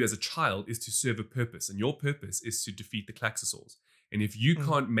of you as a child is to serve a purpose, and your purpose is to defeat the Crustaceans. And if you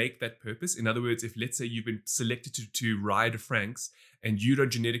can't make that purpose, in other words, if let's say you've been selected to ride a Franxx and you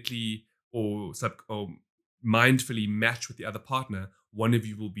don't genetically or mindfully match with the other partner, one of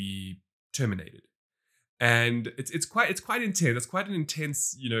you will be terminated. And it's quite intense. It's quite an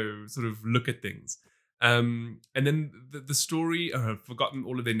intense, you know, sort of look at things. And then the story, I've forgotten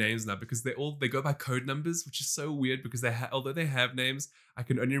all of their names now because they go by code numbers, which is so weird because although they have names, I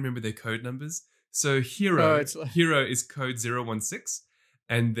can only remember their code numbers. So Hero is code 016,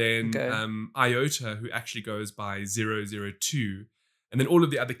 and then Iota, who actually goes by 002, and then all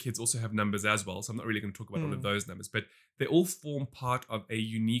of the other kids also have numbers as well. So I'm not really going to talk about all of those numbers, but they all form part of a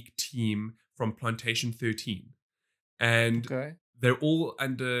unique team from Plantation 13. And they're all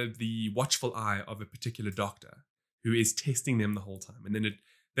under the watchful eye of a particular doctor who is testing them the whole time. And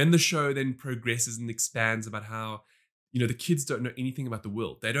then the show then progresses and expands about how, you know, the kids don't know anything about the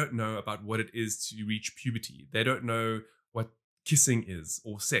world. They don't know about what it is to reach puberty. They don't know what kissing is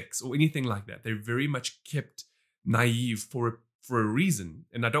or sex or anything like that. They're very much kept naive for a reason.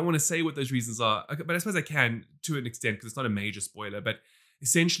 And I don't want to say what those reasons are, but I suppose I can to an extent because it's not a major spoiler. But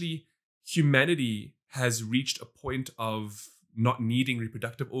essentially, humanity has reached a point of not needing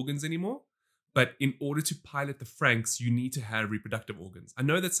reproductive organs anymore. But in order to pilot the Franxx, you need to have reproductive organs. I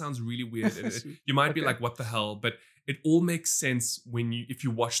know that sounds really weird. You might be like, what the hell? But it all makes sense if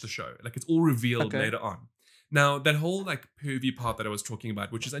you watch the show. Like, it's all revealed later on. Now, that whole like pervy part that I was talking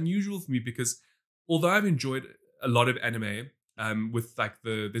about, which is unusual for me because although I've enjoyed a lot of anime, with like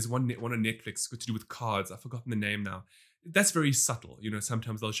there's one on Netflix to do with cards. I've forgotten the name now. That's very subtle. You know,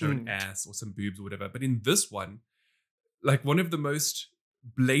 sometimes they'll show an ass or some boobs or whatever. But in this one, like one of the most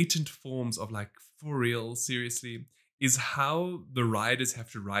blatant forms of like, for real, seriously, is how the riders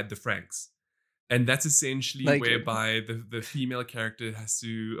have to ride the Franxx. And that's essentially whereby the female character has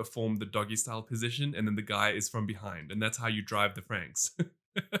to form the doggy style position and then the guy is from behind. And that's how you drive the Franxx.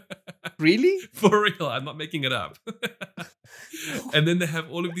 Really? For real, I'm not making it up. And then they have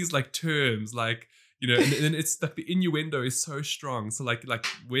all of these like terms like, you know, and then it's like the innuendo is so strong. So like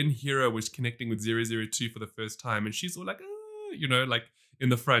when Hero was connecting with 002 for the first time and she's all like, you know, like in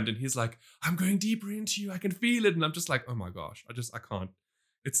the front and he's like, I'm going deeper into you. I can feel it. And I'm just like, oh my gosh, I can't.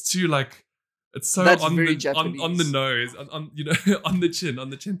 It's too like, it's so on the nose, on you know, on the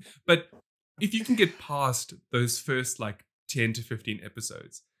chin. But if you can get past those first like 10 to 15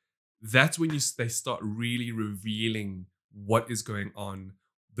 episodes, that's when they start really revealing what is going on,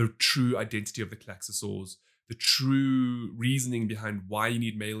 the true identity of the Crustaceans, the true reasoning behind why you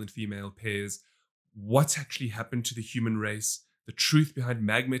need male and female pairs, what's actually happened to the human race, the truth behind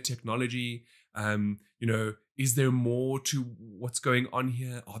magma technology. You know, is there more to what's going on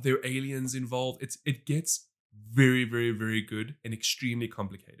here? Are there aliens involved? It gets very, very, very good and extremely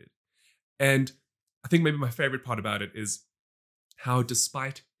complicated. And I think maybe my favorite part about it is how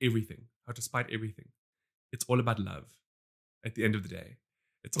despite everything, it's all about love at the end of the day.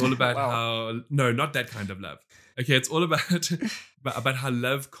 It's all about no, not that kind of love. Okay, it's all about how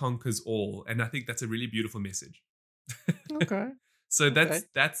love conquers all. And I think that's a really beautiful message. Okay. So that's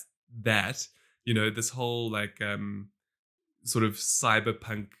that, you know, this whole like sort of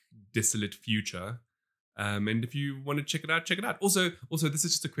cyberpunk desolate future. And if you want to check it out. Also, this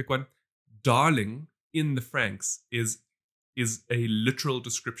is just a quick one. Darling in the Franxx is a literal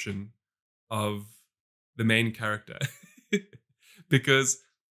description of the main character. Because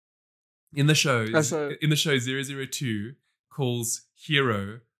in the show 002 calls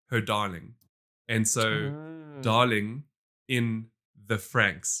Hero her darling. And so, darling in the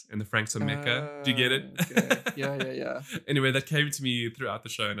Franxx, and the Franxx are Mecca. Do you get it? Okay. Yeah. Anyway, that came to me throughout the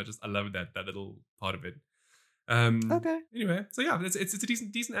show, and I love that little part of it. Okay. Anyway, so yeah, it's a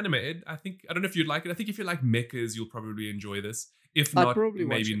decent anime. I don't know if you'd like it. I think if you like mechas, you'll probably enjoy this. If not,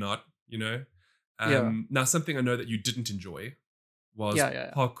 maybe not. You know. Now, something I know that you didn't enjoy was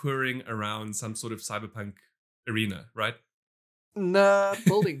parkouring around some sort of cyberpunk arena, right? Nah,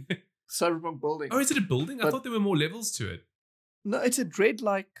 building. Cyberpunk building. Oh, is it a building? I thought there were more levels to it. No, it's a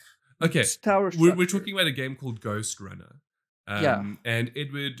dread-like tower structure. We're talking about a game called Ghostrunner. And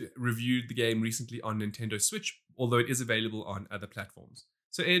Edward reviewed the game recently on Nintendo Switch, although it is available on other platforms.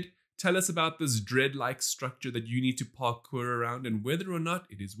 So Ed, tell us about this dread-like structure that you need to parkour around and whether or not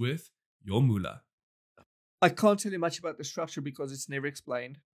it is worth your moolah. I can't tell you much about the structure because it's never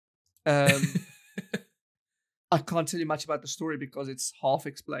explained. I can't tell you much about the story because it's half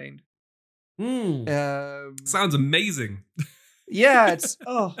explained. Sounds amazing. Yeah, it's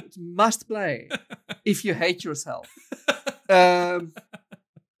must play if you hate yourself.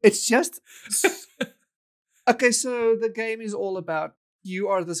 It's just okay. So the game is all about you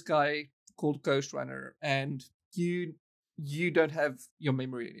are this guy called Ghostrunner, and you don't have your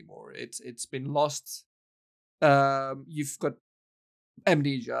memory anymore. It's been lost. You've got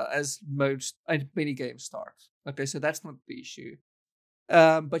amnesia, as many games start. Okay, so that's not the issue.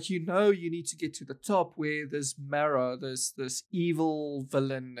 But you need to get to the top where this Mara, this evil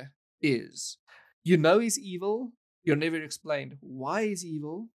villain is. He's evil. You're never explained why he's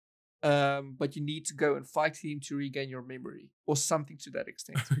evil. But you need to go and fight him to regain your memory or something to that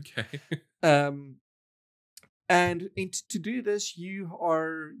extent. Okay. And to do this, you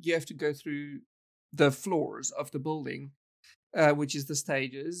have to go through the floors of the building, which is the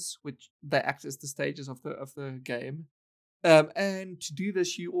stages, which they act as the stages of the game. And to do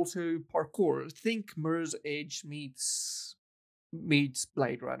this, you also parkour. Think Mirror's Edge meets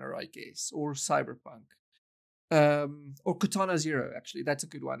Blade Runner, I guess, or Cyberpunk, or Katana Zero. Actually, that's a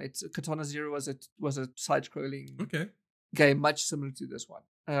good one. Katana Zero was a side-scrolling game, much similar to this one.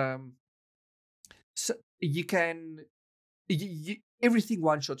 So you can everything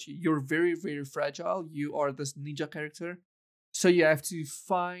one-shots you. You're very, very fragile. You are this ninja character, so you have to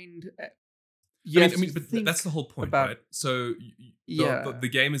find. But that's the whole point, right? So the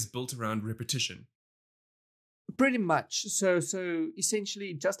game is built around repetition. Pretty much. So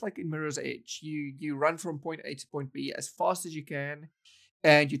essentially, just like in Mirror's Edge, you run from point A to point B as fast as you can,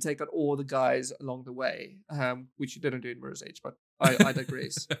 and you take out all the guys along the way, which you didn't do in Mirror's Edge, but I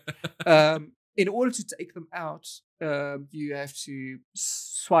digress. In order to take them out, you have to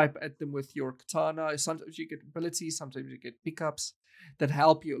swipe at them with your katana. Sometimes you get abilities, sometimes you get pickups that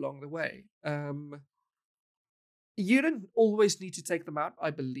help you along the way. You don't always need to take them out,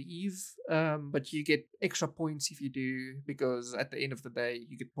 I believe, but you get extra points if you do, because at the end of the day,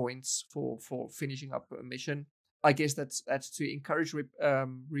 you get points for finishing up a mission. I guess that's to encourage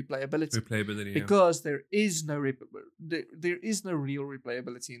replayability. Because there is no there is no real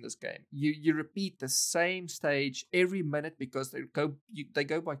replayability in this game. You repeat the same stage every minute because they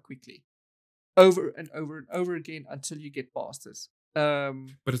go by quickly, over and over and over again until you get past this.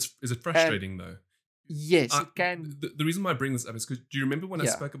 But is it frustrating though? Yes, it can. The reason why I bring this up is because do you remember when I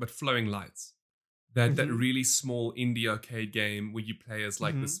spoke about Flowing Lights? That really small indie arcade game where you play as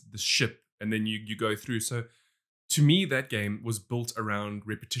like this ship and then you go through. So to me, that game was built around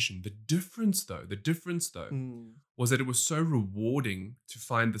repetition. The difference though was that it was so rewarding to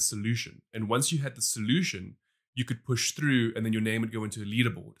find the solution. And once you had the solution, you could push through and then your name would go into a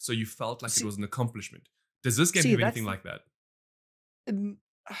leaderboard. So you felt like it was an accountiment. Does this game have anything like that?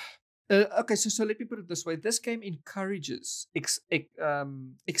 Okay, so let me put it this way. This game encourages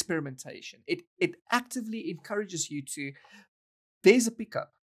experimentation. It actively encourages you to, there's a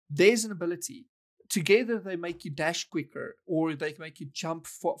pickup, there's an ability. Together they make you dash quicker or they make you jump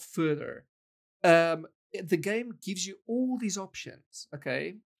further. The game gives you all these options,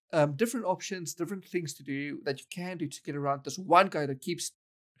 okay? Different options, different things to do that you can do to get around this one guy that keeps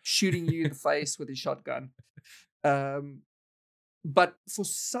shooting you in the face with his shotgun. But for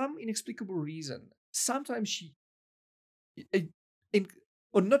some inexplicable reason, sometimes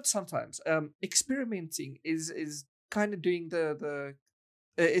experimenting is kind of doing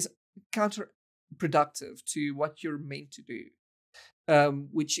is counterproductive to what you're meant to do,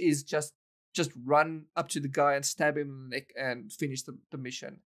 which is just run up to the guy and stab him in the neck and finish the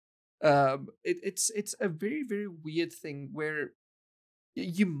mission. It's a very, very weird thing where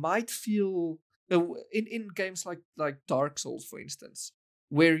you might feel in games like Dark Souls, for instance,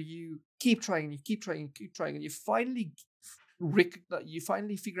 where you keep trying, and you finally you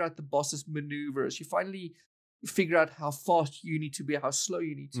finally figure out the boss's maneuvers. You finally figure out how fast you need to be, how slow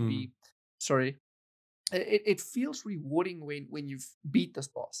you need to be. Sorry. It feels rewarding when you've beat this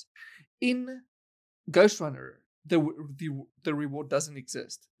boss. In Ghostrunner, the reward doesn't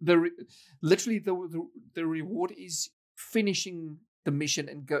exist. Literally the reward is finishing the mission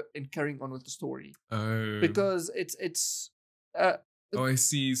and carrying on with the story. Because it's oh, I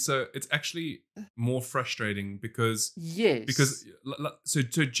see. So it's actually more frustrating because yes. Because so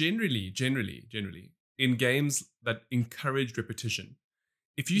generally in games that encourage repetition,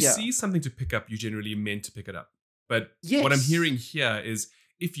 if you see something to pick up, you generally meant to pick it up. But what I'm hearing here is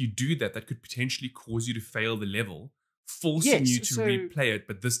if you do that, that could potentially cause you to fail the level, forcing you to replay it,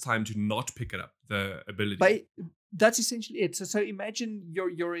 but this time to not pick it up, the ability. But that's essentially it. So imagine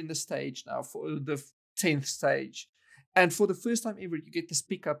you're in the stage now for the 10th stage. And for the first time ever, you get this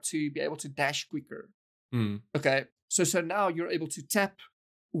pickup to be able to dash quicker. Okay. So now you're able to tap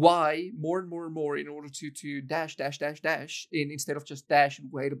Y more and more and more in order to dash instead of just dash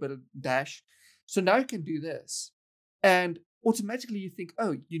and wait a bit of dash. So now you can do this. And automatically you think,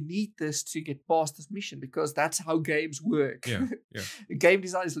 oh, you need this to get past this mission because that's how games work. Yeah. Game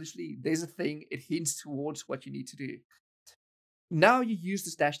design is literally, there's a thing, it hints towards what you need to do. Now you use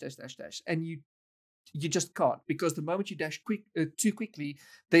this dash, and you just can't, because the moment you dash too quickly,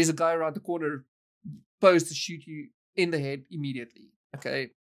 there's a guy around the corner posed to shoot you in the head immediately.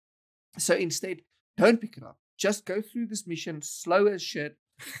 Okay. So instead, don't pick it up. Just go through this mission slow as shit,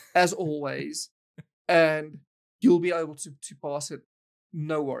 as always, and you'll be able to pass it,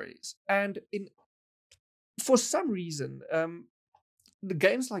 no worries. And for some reason, the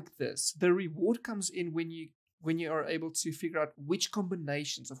games like this, the reward comes in when you are able to figure out which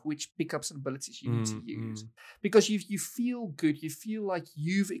combinations of which pickups and abilities you need to use, because you feel good, you feel like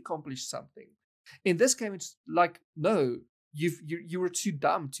you've accomplished something. In this game, it's like, no, you were too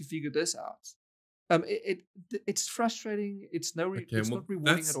dumb to figure this out. It's frustrating. It's not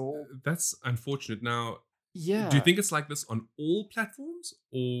rewarding at all. That's unfortunate. Now, yeah. Do you think it's like this on all platforms,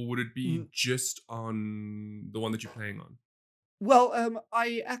 or would it be just on the one that you're playing on? Well,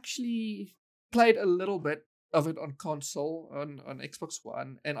 I actually played a little bit of it on console, on Xbox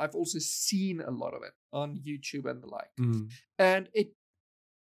One, and I've also seen a lot of it on YouTube and the like. And it,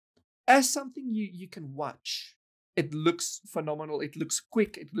 as something you can watch, it looks phenomenal. It looks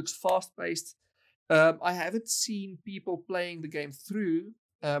quick. It looks fast-paced. I haven't seen people playing the game through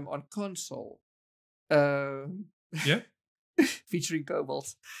on console. Featuring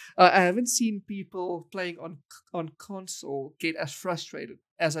Cobalt. I haven't seen people playing on console get as frustrated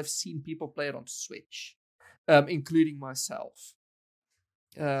as I've seen people play it on Switch, including myself.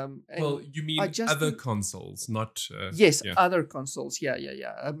 Well, you mean other consoles, not... yes, other consoles. Yeah.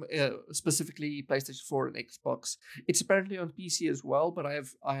 Specifically PlayStation 4 and Xbox. It's apparently on PC as well, but I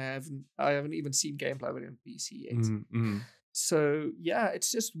haven't even seen gameplay of it on PC yet. So yeah,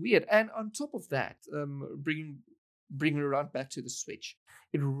 it's just weird. And on top of that, bringing it around back to the Switch,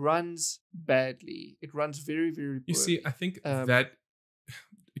 it runs badly. It runs very, very poorly. You see, I think that...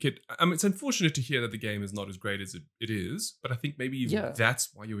 Okay, it's unfortunate to hear that the game is not as great as it is, but I think maybe that's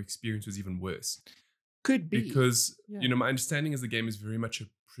why your experience was even worse. Could be. Because, my understanding is the game is very much a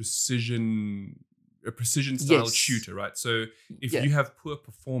precision style shooter, right? So if you have poor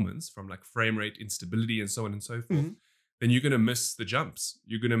performance from like frame rate, instability, and so on and so forth, then you're going to miss the jumps.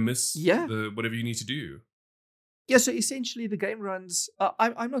 You're going to miss the whatever you need to do. Yeah, so essentially the game runs...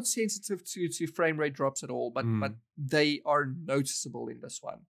 I'm not sensitive to frame rate drops at all, but they are noticeable in this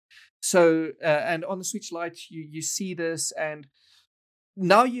one. So, and on the Switch Lite, you see this, and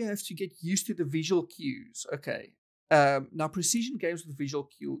now you have to get used to the visual cues. Okay. Now, precision games with visual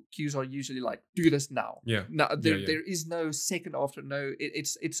cues are usually like, do this now. Yeah. Now, there is no second after no.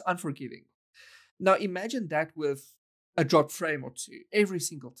 It's unforgiving. Now, imagine that with a dropped frame or two every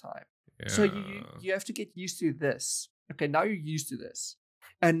single time. Yeah. So you have to get used to this. Okay, now you're used to this.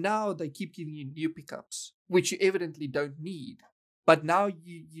 And now they keep giving you new pickups, which you evidently don't need. But now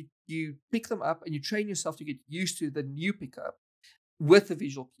you pick them up and you train yourself to get used to the new pickup with the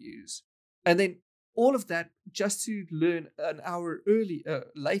visual cues. And then all of that just to learn an hour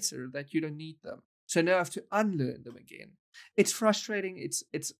later that you don't need them. So now I have to unlearn them again. It's frustrating.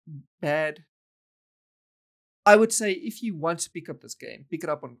 It's bad. I would say if you want to pick up this game, pick it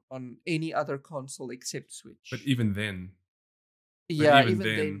up on any other console except Switch. But even then... even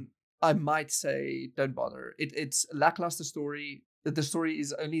then, I might say don't bother. It's a lackluster story. The story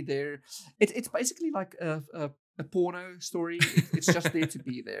is only there. It's basically like a porno story. It's just there to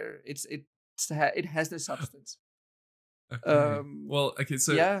be there. It has no substance. Okay.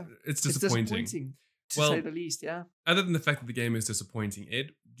 So it's disappointing. to say the least. Yeah. Other than the fact that the game is disappointing,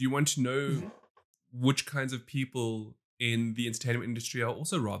 Ed, do you want to know which kinds of people in the entertainment industry are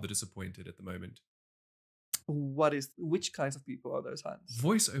also rather disappointed at the moment? Which kinds of people are those, Hans?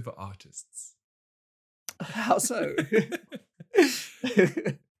 Voiceover artists. How so?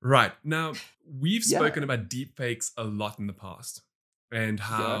 Right. Now, we've spoken about deepfakes a lot in the past and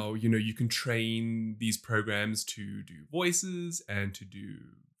how, you can train these programs to do voices and to do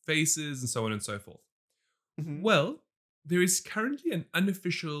faces and so on and so forth. Well, there is currently an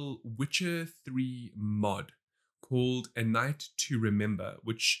unofficial Witcher 3 mod called A Night to Remember,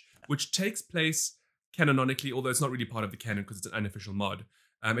 which takes place canonically, although it's not really part of the canon because it's an unofficial mod.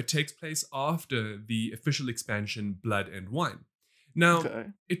 It takes place after the official expansion Blood and Wine. Now,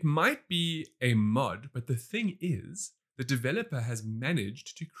 it might be a mod, but the thing is, the developer has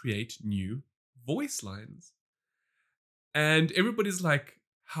managed to create new voice lines. And everybody's like,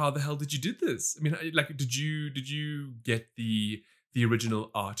 how the hell did you do this? I mean, like, did you get the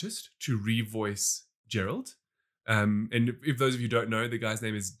original artist to revoice Geralt? And if those of you don't know, the guy's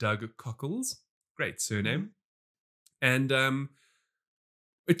name is Doug Cockles. Great surname. And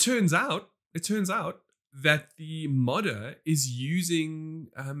it turns out that the modder is using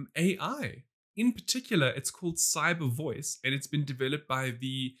AI. In particular, it's called Cyber Voice, and it's been developed by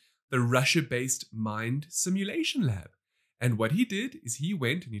the Russia-based Mind Simulation Lab. And what he did is he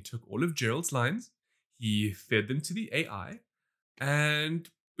went and he took all of Gerald's lines, he fed them to the AI, and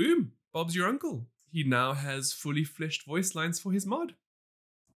boom, Bob's your uncle. He now has fully fleshed voice lines for his mod.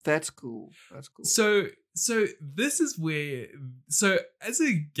 That's cool. So this is where, as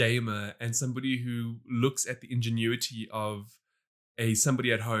a gamer and somebody who looks at the ingenuity of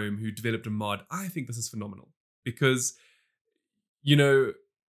somebody at home who developed a mod, I think this is phenomenal because,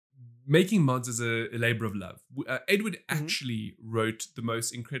 making mods is a labor of love. Edward actually wrote the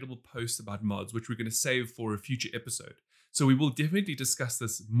most incredible post about mods, which we're going to save for a future episode. So we will definitely discuss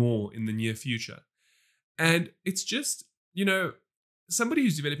this more in the near future. And it's just, somebody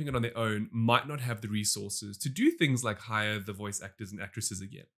who's developing it on their own might not have the resources to do things like hire the voice actors and actresses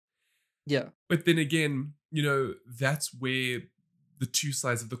again. Yeah. But then again, that's where the two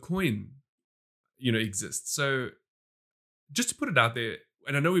sides of the coin, exist. So just to put it out there,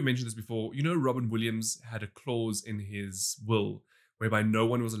 and I know we mentioned this before, Robin Williams had a clause in his will whereby no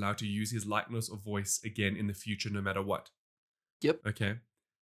one was allowed to use his likeness or voice again in the future, no matter what. Yep. Okay.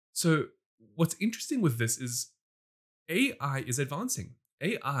 So what's interesting with this is AI is advancing.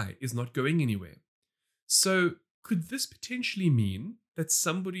 AI is not going anywhere. So could this potentially mean that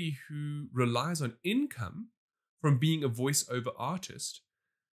somebody who relies on income from being a voiceover artist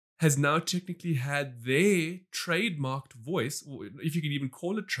has now technically had their trademarked voice, or if you can even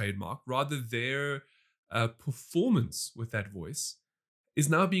call it trademark, rather their performance with that voice is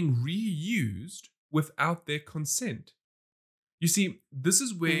now being reused without their consent? You see, this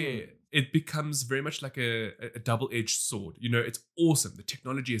is where it becomes very much like a double-edged sword. It's awesome. The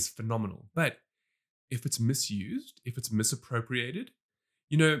technology is phenomenal. But if it's misused, if it's misappropriated,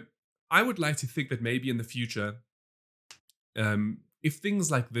 I would like to think that maybe in the future, if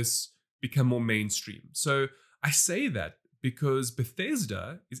things like this become more mainstream. So I say that because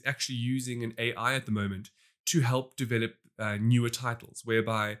Bethesda is actually using an AI at the moment to help develop newer titles,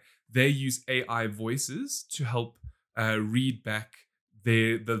 whereby they use AI voices to help read back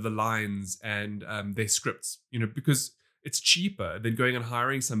the lines and their scripts, because it's cheaper than going and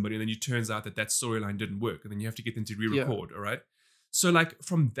hiring somebody and then it turns out that storyline didn't work and then you have to get them to re-record, all right? So like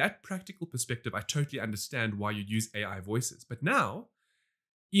from that practical perspective, I totally understand why you use AI voices. But now,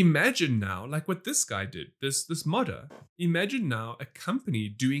 imagine now, like what this guy did, this modder, imagine now a company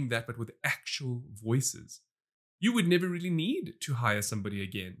doing that but with actual voices. You would never really need to hire somebody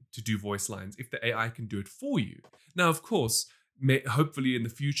again to do voice lines if the AI can do it for you. Now, of course, hopefully in the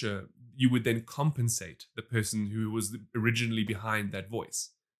future, you would then compensate the person who was originally behind that voice.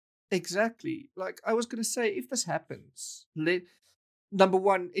 Exactly. Like I was going to say, if this happens, number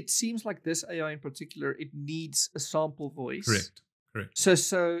one, it seems like this AI in particular, it needs a sample voice. Correct.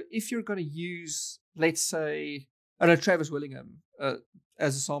 So if you're going to use, let's say, I know Travis Willingham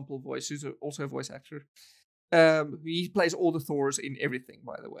as a sample voice, who's also a voice actor. He plays all the Thors in everything,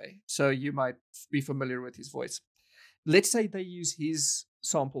 by the way. So you might be familiar with his voice. Let's say they use his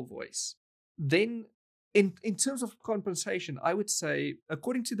sample voice. Then in terms of compensation, I would say,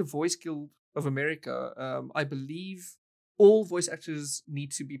 according to the Voice Guild of America, I believe all voice actors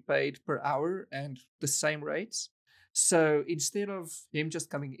need to be paid per hour and the same rates. So instead of him just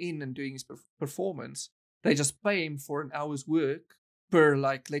coming in and doing his performance, they just pay him for an hour's work per,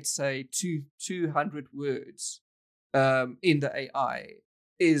 like, let's say 200 words in the AI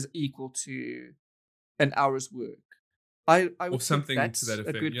is equal to an hour's work. I would or think something that's to that a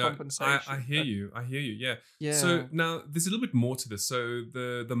effect. good Yeah, compensation. I hear you. I hear you. Yeah. Yeah. So now there's a little bit more to this. So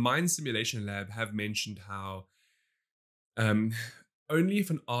the Mind Simulation Lab have mentioned how um, only if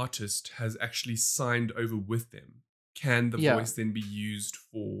an artist has actually signed over with them can the Yeah. voice then be used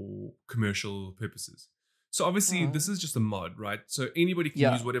for commercial purposes. So obviously this is just a mod, right? So anybody can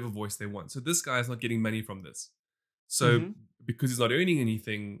Yeah. use whatever voice they want. So this guy is not getting money from this. So Mhm. because he's not earning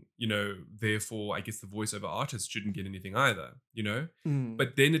anything, therefore I guess the voiceover artist shouldn't get anything either, Mm.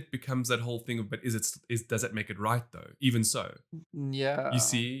 But then it becomes that whole thing of, but does that make it right though? Even so, Yeah. you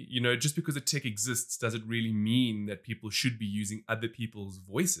see, just because a tech exists, does it really mean that people should be using other people's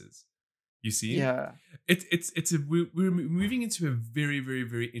voices? You see? Yeah. We're moving into a very, very,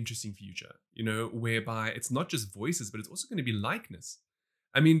 very interesting future, whereby it's not just voices, but it's also going to be likeness.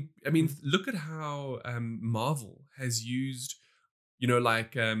 I mean, look at how Marvel has used,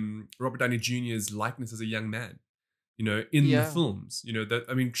 Robert Downey Jr.'s likeness as a young man, in the films.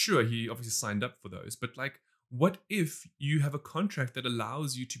 Sure, he obviously signed up for those, but like, what if you have a contract that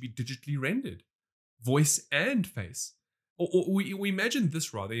allows you to be digitally rendered, voice and face? Or we imagine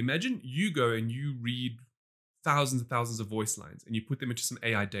this rather. Imagine you go and you read thousands and thousands of voice lines and you put them into some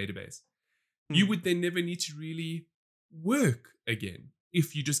AI database. You would then never need to really work again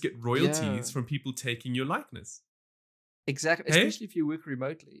if you just get royalties from people taking your likeness. Exactly, Hey? especially if you work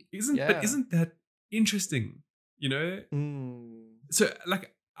remotely. But isn't that interesting? So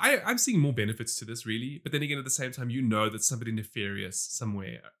like I'm seeing more benefits to this really, but then again at the same time, that somebody nefarious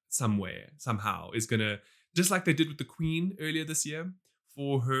somewhere, somehow is gonna, just like they did with the Queen earlier this year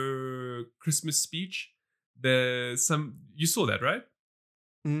for her Christmas speech. You saw that, right?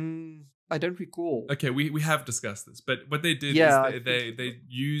 I don't recall. Okay, we have discussed this, but what they did Yeah, is they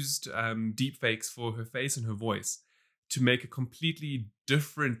used deep fakes for her face and her voice to make a completely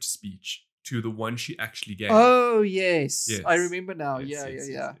different speech to the one she actually gave. Oh yes. I remember now. Yes.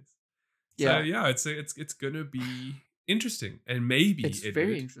 Yeah. So yeah, it's gonna be interesting, and maybe it's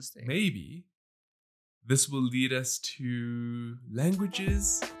very interesting. Maybe this will lead us to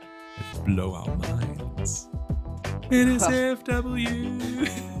languages that blow our minds. NSFW.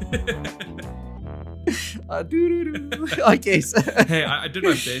 I guess. Hey, I did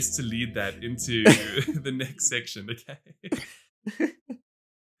my best to lead that into the next section. Okay.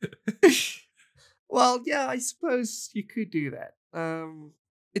 Well, yeah, I suppose you could do that.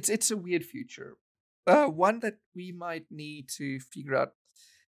 It's a weird future. One that we might need to figure out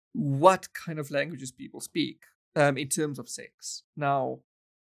what kind of languages people speak in terms of sex. Now,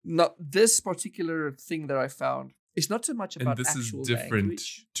 not this particular thing that I found is not so much about actual language. And this is different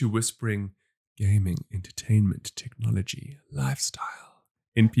to whispering gaming, entertainment, technology, lifestyle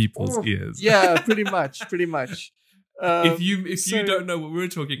in people's ears. Yeah, pretty much. If you don't know what we're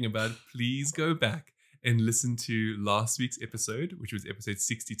talking about, please go back and listen to last week's episode, which was episode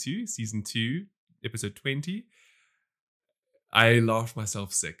 62, season 2, episode 20. I laughed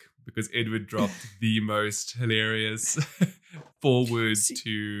myself sick because Edward dropped the most hilarious forewords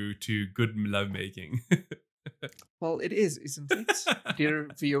to good lovemaking. Well, it is, isn't it? Dear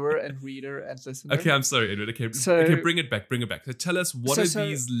viewer and reader and listener. Okay, I'm sorry, Edward. Okay, bring it back. So tell us, what are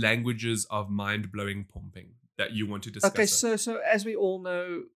these languages of mind-blowing pumping that you want to discuss? Okay, so as we all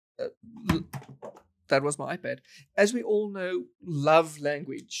know, that was my iPad. As we all know, love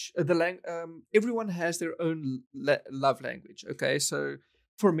language. Everyone has their own love language. Okay, so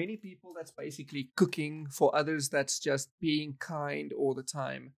for many people, that's basically cooking. For others, that's just being kind all the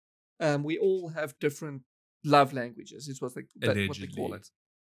time. We all have different love languages. It's what they call it.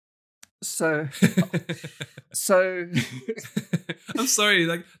 So I'm sorry.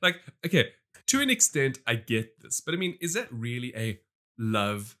 Like okay, to an extent, I get this, but I mean, is that really a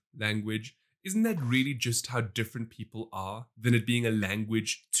love language? Isn't that really just how different people are than it being a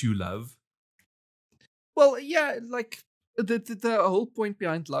language to love? Well, yeah, like the whole point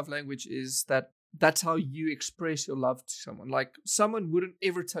behind love language is that that's how you express your love to someone. Like, someone wouldn't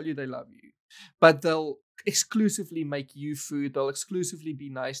ever tell you they love you, but they'll exclusively make you food. They'll exclusively be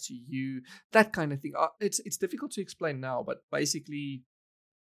nice to you. That kind of thing. It's difficult to explain now, but basically,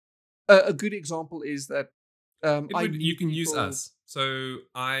 a good example is that you can use us. So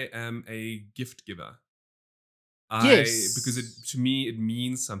I am a gift giver. Yes. Because to me it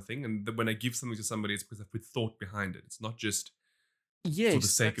means something, and when I give something to somebody, it's because I put thought behind it. It's not just for the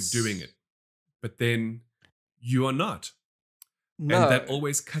sake of doing it. But then you are not. No. And that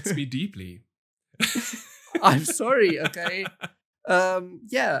always cuts me deeply. I'm sorry, okay?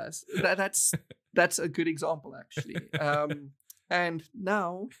 Yes, that's a good example, actually. And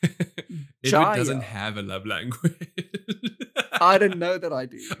now, Edward doesn't have a love language. I don't know that I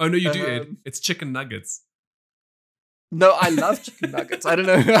do. Oh no, you do, Ed. It's chicken nuggets. No, I love chicken nuggets. I don't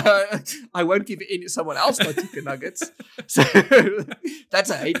know. I won't give someone else my chicken nuggets. So that's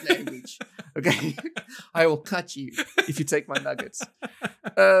a hate language. Okay. I will cut you if you take my nuggets.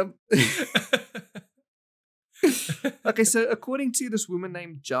 Okay, so according to this woman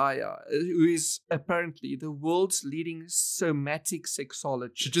named Jaya, who is apparently the world's leading somatic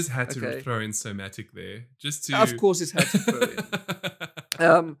sexologist. She just had to throw in somatic there. Just to... Of course, it's had to throw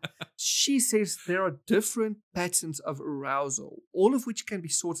in. She says there are different patterns of arousal, all of which can be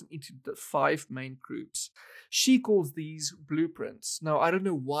sorted into the 5 main groups. She calls these blueprints. Now, I don't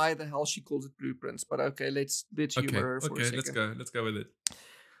know why the hell she calls it blueprints, but okay, let's humor her for a second. Let's go with it.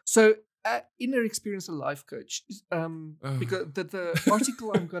 So, in her experience, a life coach, because the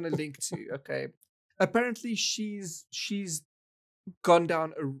article I'm going to link to, okay, apparently she's gone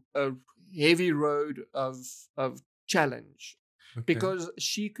down a heavy road of challenge. Okay. Because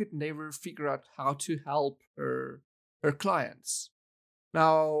she could never figure out how to help her clients.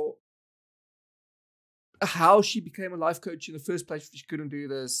 Now, how she became a life coach in the first place, if she couldn't do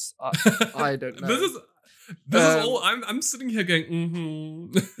this, I don't know. This is all. I'm sitting here going,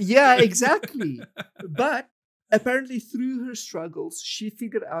 mm-hmm. Yeah, exactly. But apparently, through her struggles, she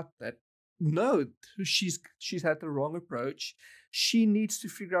figured out that no, she's had the wrong approach. She needs to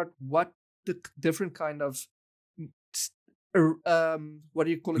figure out what the different kind of what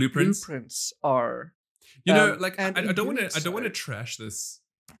do you call it? Blueprints are. You know, like I don't want to trash this,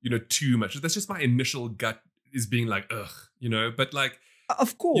 too much. That's just my initial gut is being like, ugh, but like,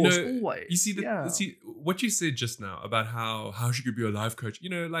 of course, always. You see what you said just now about how she could be a life coach.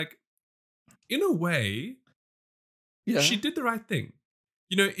 Like, in a way, she did the right thing.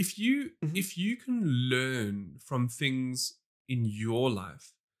 If you can learn from things in your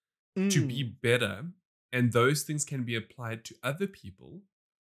life to be better, and those things can be applied to other people,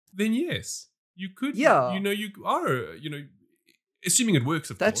 then yes, you could. Yeah. You are. Assuming it works,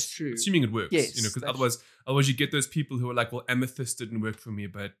 of course. That's true. Assuming it works. Yes. Because otherwise you get those people who are like, well, amethyst didn't work for me,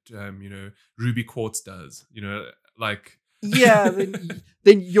 but ruby quartz does. Like. Yeah.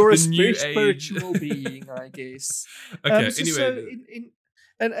 Then you're a spiritual being, I guess. Okay. So anyway.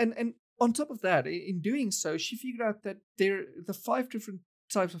 And on top of that, in doing so, she figured out that the 5 different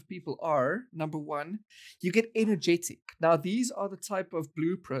types of people are, number 1, you get energetic. Now, these are the type of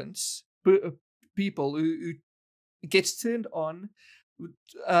blueprints, people who gets turned on,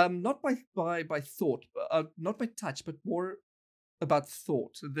 not by thought, not by touch, but more about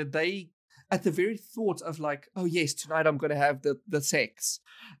thought. So that they, at the very thought of like, oh yes, tonight I'm going to have the sex,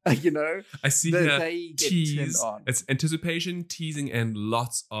 I see here, they get turned on. It's anticipation, teasing, and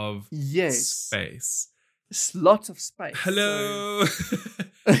lots of space. Lots of space. Hello. So,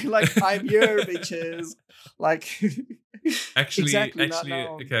 like, I'm here, bitches. Like, actually, exactly,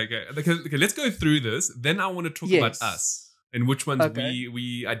 okay. Let's go through this. Then I want to talk about us and which ones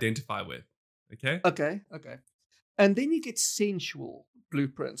we identify with. Okay. And then you get sensual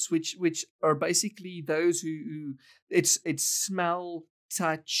blueprints, which are basically those who it's smell,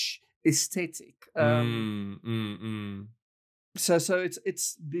 touch, aesthetic. So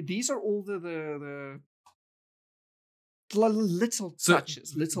it's these are all the little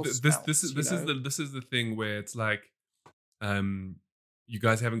touches, little smells. This is the thing where it's like, you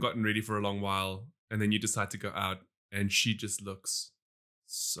guys haven't gotten ready for a long while, and then you decide to go out, and she just looks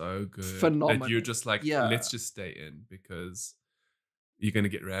so good, phenomenal. That you're just like, let's just stay in because you're gonna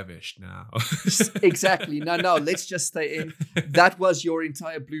get ravished now. Exactly. No, let's just stay in. That was your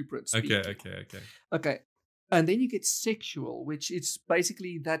entire blueprint. Okay. And then you get sexual, which is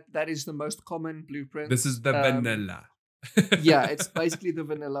basically that is the most common blueprint. This is the vanilla. Yeah, it's basically the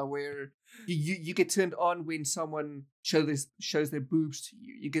vanilla where you get turned on when someone shows their boobs to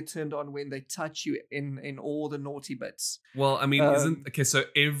you. You get turned on when they touch you in all the naughty bits. Well, I mean, so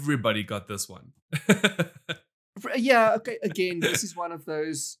everybody got this one. Yeah, okay. Again, this is one of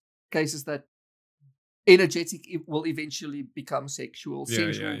those cases that energetic will eventually become sexual.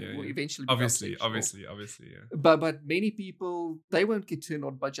 Sensual will eventually become sexual. Obviously, yeah. But many people, they won't get turned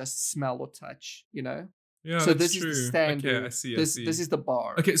on by just smell or touch, Yeah, so this is the standard. Okay, I see. This is the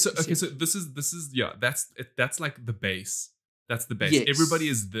bar. Okay, so this is that's like the base. That's the base. Yes. Everybody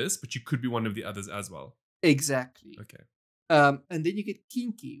is this, but you could be one of the others as well. Exactly. Okay. And then you get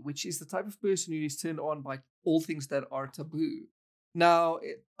kinky, which is the type of person who is turned on by all things that are taboo. Now,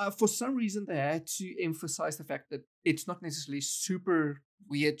 for some reason, they had to emphasize the fact that it's not necessarily super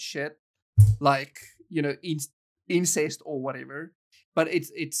weird shit, like incest or whatever. But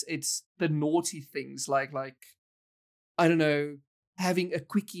it's the naughty things like I don't know, having a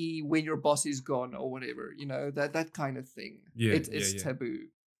quickie when your boss is gone or whatever, that kind of thing. Yeah, It's taboo.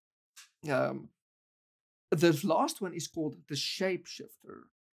 The last one is called the shapeshifter,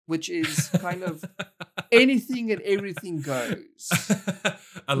 which is kind of anything and everything goes.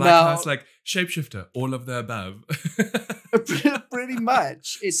 I like how it's like shapeshifter, all of the above. Pretty much.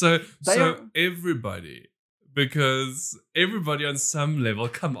 So everybody, because everybody on some level,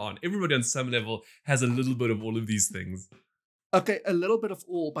 come on, everybody on some level has a little bit of all of these things. Okay, a little bit of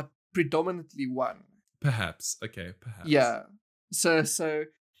all, but predominantly one. Perhaps. Okay, perhaps. Yeah. So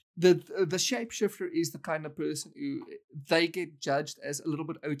the shapeshifter is the kind of person who they get judged as a little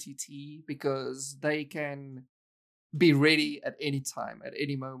bit OTT because they can be ready at any time, at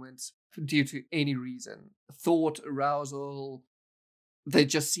any moment, due to any reason. Thought, arousal, they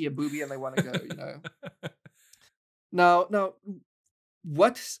just see a booby and they want to go, Now,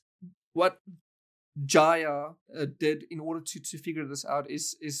 what Jaya did in order to figure this out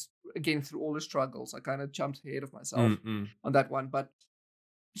is again through all the struggles. I kind of jumped ahead of myself on that one, but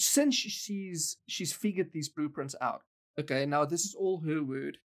since she's figured these blueprints out, okay, now this is all her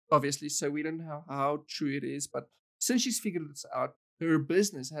word, obviously, so we don't know how true it is, but since she's figured this out, her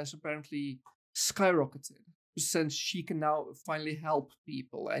business has apparently skyrocketed since she can now finally help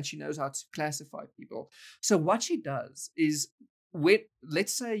people and she knows how to classify people. So what she does is,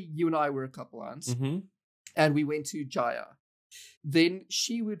 let's say you and I were a couple aunts and we went to Jaya, then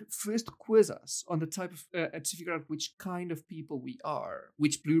she would first quiz us on the type of to figure out which kind of people we are,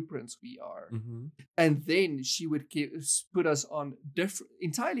 which blueprints we are, and then she would put us on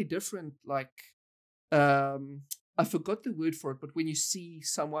entirely different, like I forgot the word for it, but when you see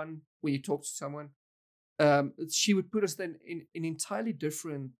someone, when you talk to someone, she would put us then in entirely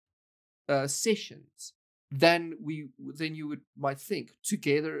different sessions than you might think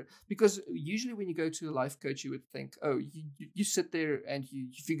together, because usually when you go to a life coach, you would think, oh, you sit there and you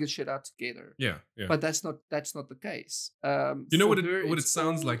figure shit out together. Yeah. But that's not the case. You know what it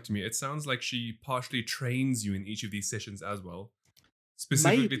sounds like to me? It sounds like she partially trains you in each of these sessions as well,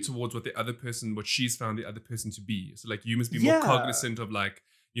 specifically towards what she's found the other person to be. So like you must be more cognizant of like,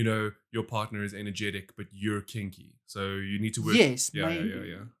 your partner is energetic, but you're kinky, so you need to work. Yes,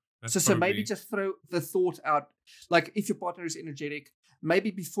 yeah. So maybe just throw the thought out, like if your partner is energetic, maybe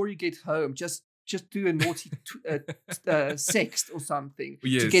before you get home, just do a naughty sext or something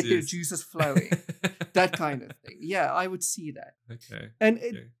to get their juices flowing, that kind of thing. Yeah, I would see that. Okay. And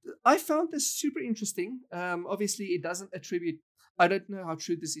I found this super interesting. Obviously, it doesn't attribute. I don't know how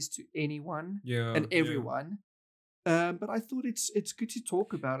true this is to anyone and everyone. But I thought it's good to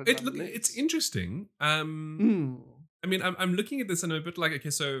talk about it. It's interesting. I mean, I'm looking at this and I'm a bit like,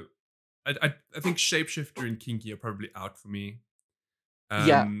 okay, so I think shapeshifter and kinky are probably out for me.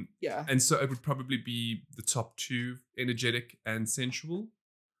 Yeah. And so it would probably be the top two, energetic and sensual.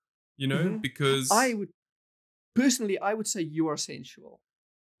 Because I would say you are sensual.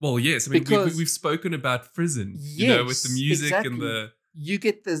 Well, yes. I mean, we've spoken about Frizen, with the music and the. You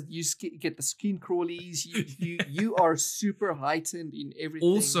get the skin crawlies. You are super heightened in everything.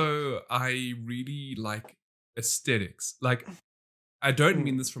 Also, I really like aesthetics. Like, I don't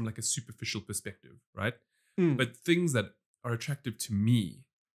mean this from like a superficial perspective, right? But things that are attractive to me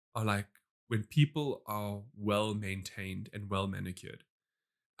are like when people are well maintained and well manicured.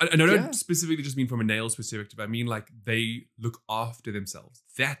 And I don't specifically just mean from a nails perspective. I mean like they look after themselves.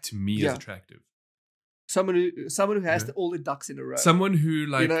 That to me is attractive. Someone who has all the ducks in a row. Someone who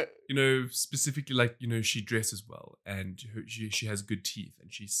specifically like, she dresses well and she has good teeth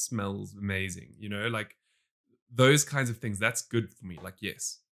and she smells amazing, like those kinds of things. That's good for me. Like,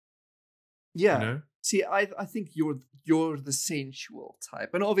 yes. Yeah. See, I think you're the sensual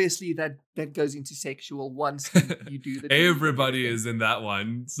type. And obviously that goes into sexual once you do the Everybody is in that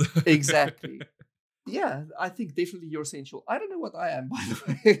one. So. Exactly. Yeah, I think definitely you're sensual. I don't know what I am, by the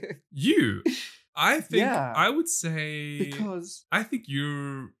way. You? I think I would say because I think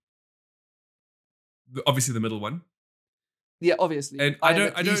you're obviously the middle one. Yeah, obviously. And I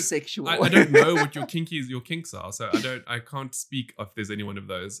don't sexual. I don't know what your kinks are, so I can't speak if there's any one of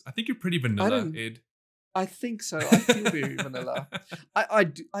those. I think you're pretty vanilla, Ed. I think so. I feel very vanilla.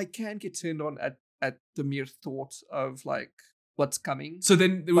 I can get turned on at the mere thought of like what's coming. So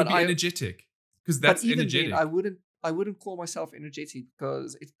then it would be energetic, because that's energetic. Then, I wouldn't call myself energetic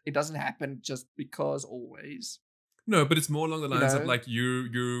because it doesn't happen just because always. No, but it's more along the lines of like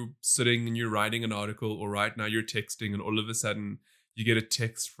you're sitting and you're writing an article, or right now you're texting, and all of a sudden you get a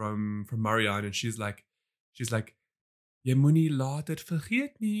text from Marianne, and she's like, "Jy moenie laat dit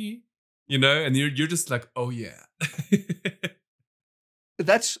vergeet nie," and you're just like, "Oh yeah."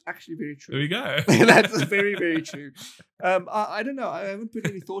 That's actually very There true. we go. That's very, very true. I don't know. I haven't put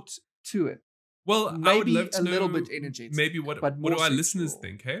any thought to it. Well, I would Maybe love to a know little bit energetic, maybe what but do more our listeners sexual.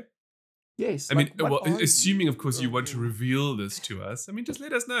 think, hey? Yes. I mean, like, what are assuming, of course, you you? want to reveal this to us. I mean, just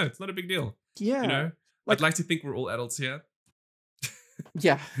let us know. It's not a big deal. Yeah. You know, Like- I'd like to think we're all adults here.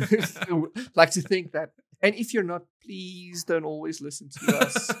 Yeah. Like to think that. And if you're not, please don't always listen to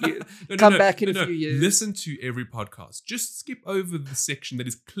us. Come back in a few years. Listen to every podcast. Just skip over the section that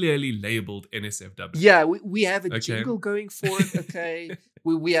is clearly labeled NSFW. Yeah, we have a Okay. jingle going for it, okay?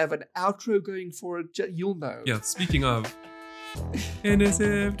 we have an outro going for it. You'll know. Yeah, speaking of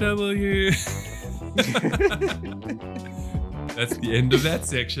NSFW. That's the end of that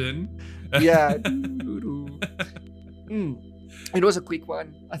section. Yeah. It was a quick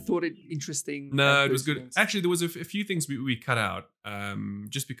one. I thought it interesting. No, and it was good. pertinent. Actually, there was a few things we cut out,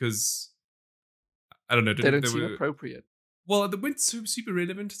 just because I don't know. They don't they seem were appropriate. well, they weren't super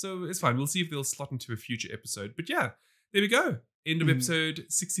relevant, so it's fine. We'll see if they'll slot into a future episode. But yeah, there we go. End of episode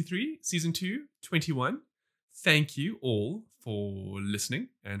 63, season 2, 21. Thank you all for listening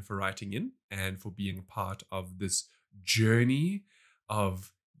and for writing in and for being part of this journey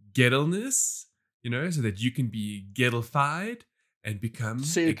of Gettlness, you know, so that you can be Gettlified and become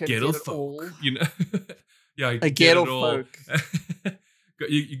So you a can Gettle get it all. folk. You know, yeah, you A can get it Gettle all. folk.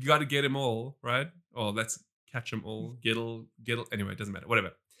 you got to get them all, right? Oh, let's catch them all. Gettle. Anyway, it doesn't matter.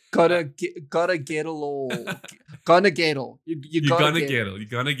 Whatever. Gotta gettle all. Gonna gettle. You You're gotta gonna gettle. You're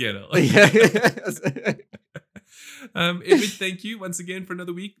gonna gettle. Yes. Edwin, thank you once again for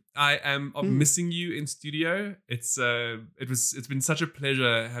another week. I am missing you in studio. It's been such a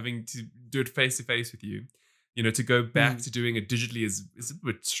pleasure having to do it face to face with you. You know, to go back to doing it digitally is a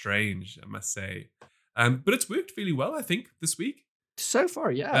bit strange, I must say. But it's worked really well, I think, this week. So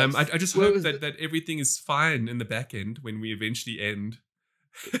far, yeah. I just hope that everything is fine in the back end when we eventually end.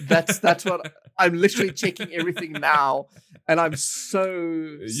 That's what I'm literally checking everything now, and I'm so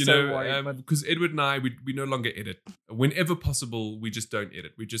worried. Because Edward and I, we no longer edit. Whenever possible, we just don't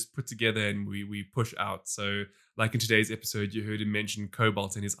edit. We just put together and we push out. So, like in today's episode, you heard him mention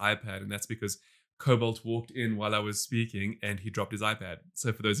Cobalt and his iPad, and that's because Cobalt walked in while I was speaking and he dropped his iPad.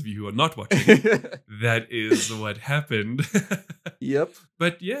 So, for those of you who are not watching, that is what happened. Yep.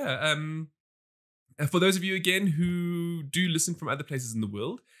 But yeah, for those of you, again, who do listen from other places in the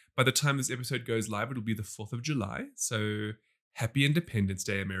world, by the time this episode goes live, it'll be the 4th of July. So happy Independence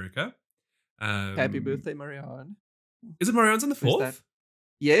Day, America. Happy birthday, Marianne. Is it Marianne's on the Is 4th? that-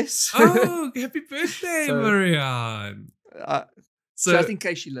 Yes. Oh, happy birthday, So- Marianne. So, just in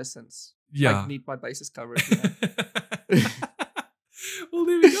case she listens. yeah. I need my bases covered. You know? Well,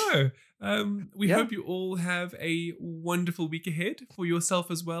 there we go. We Yeah. hope you all have a wonderful week ahead for yourself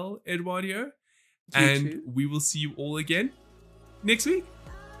as well, Eduardo. You And too. we will see you all again next week.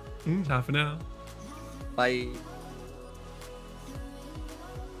 Ciao for now. Bye.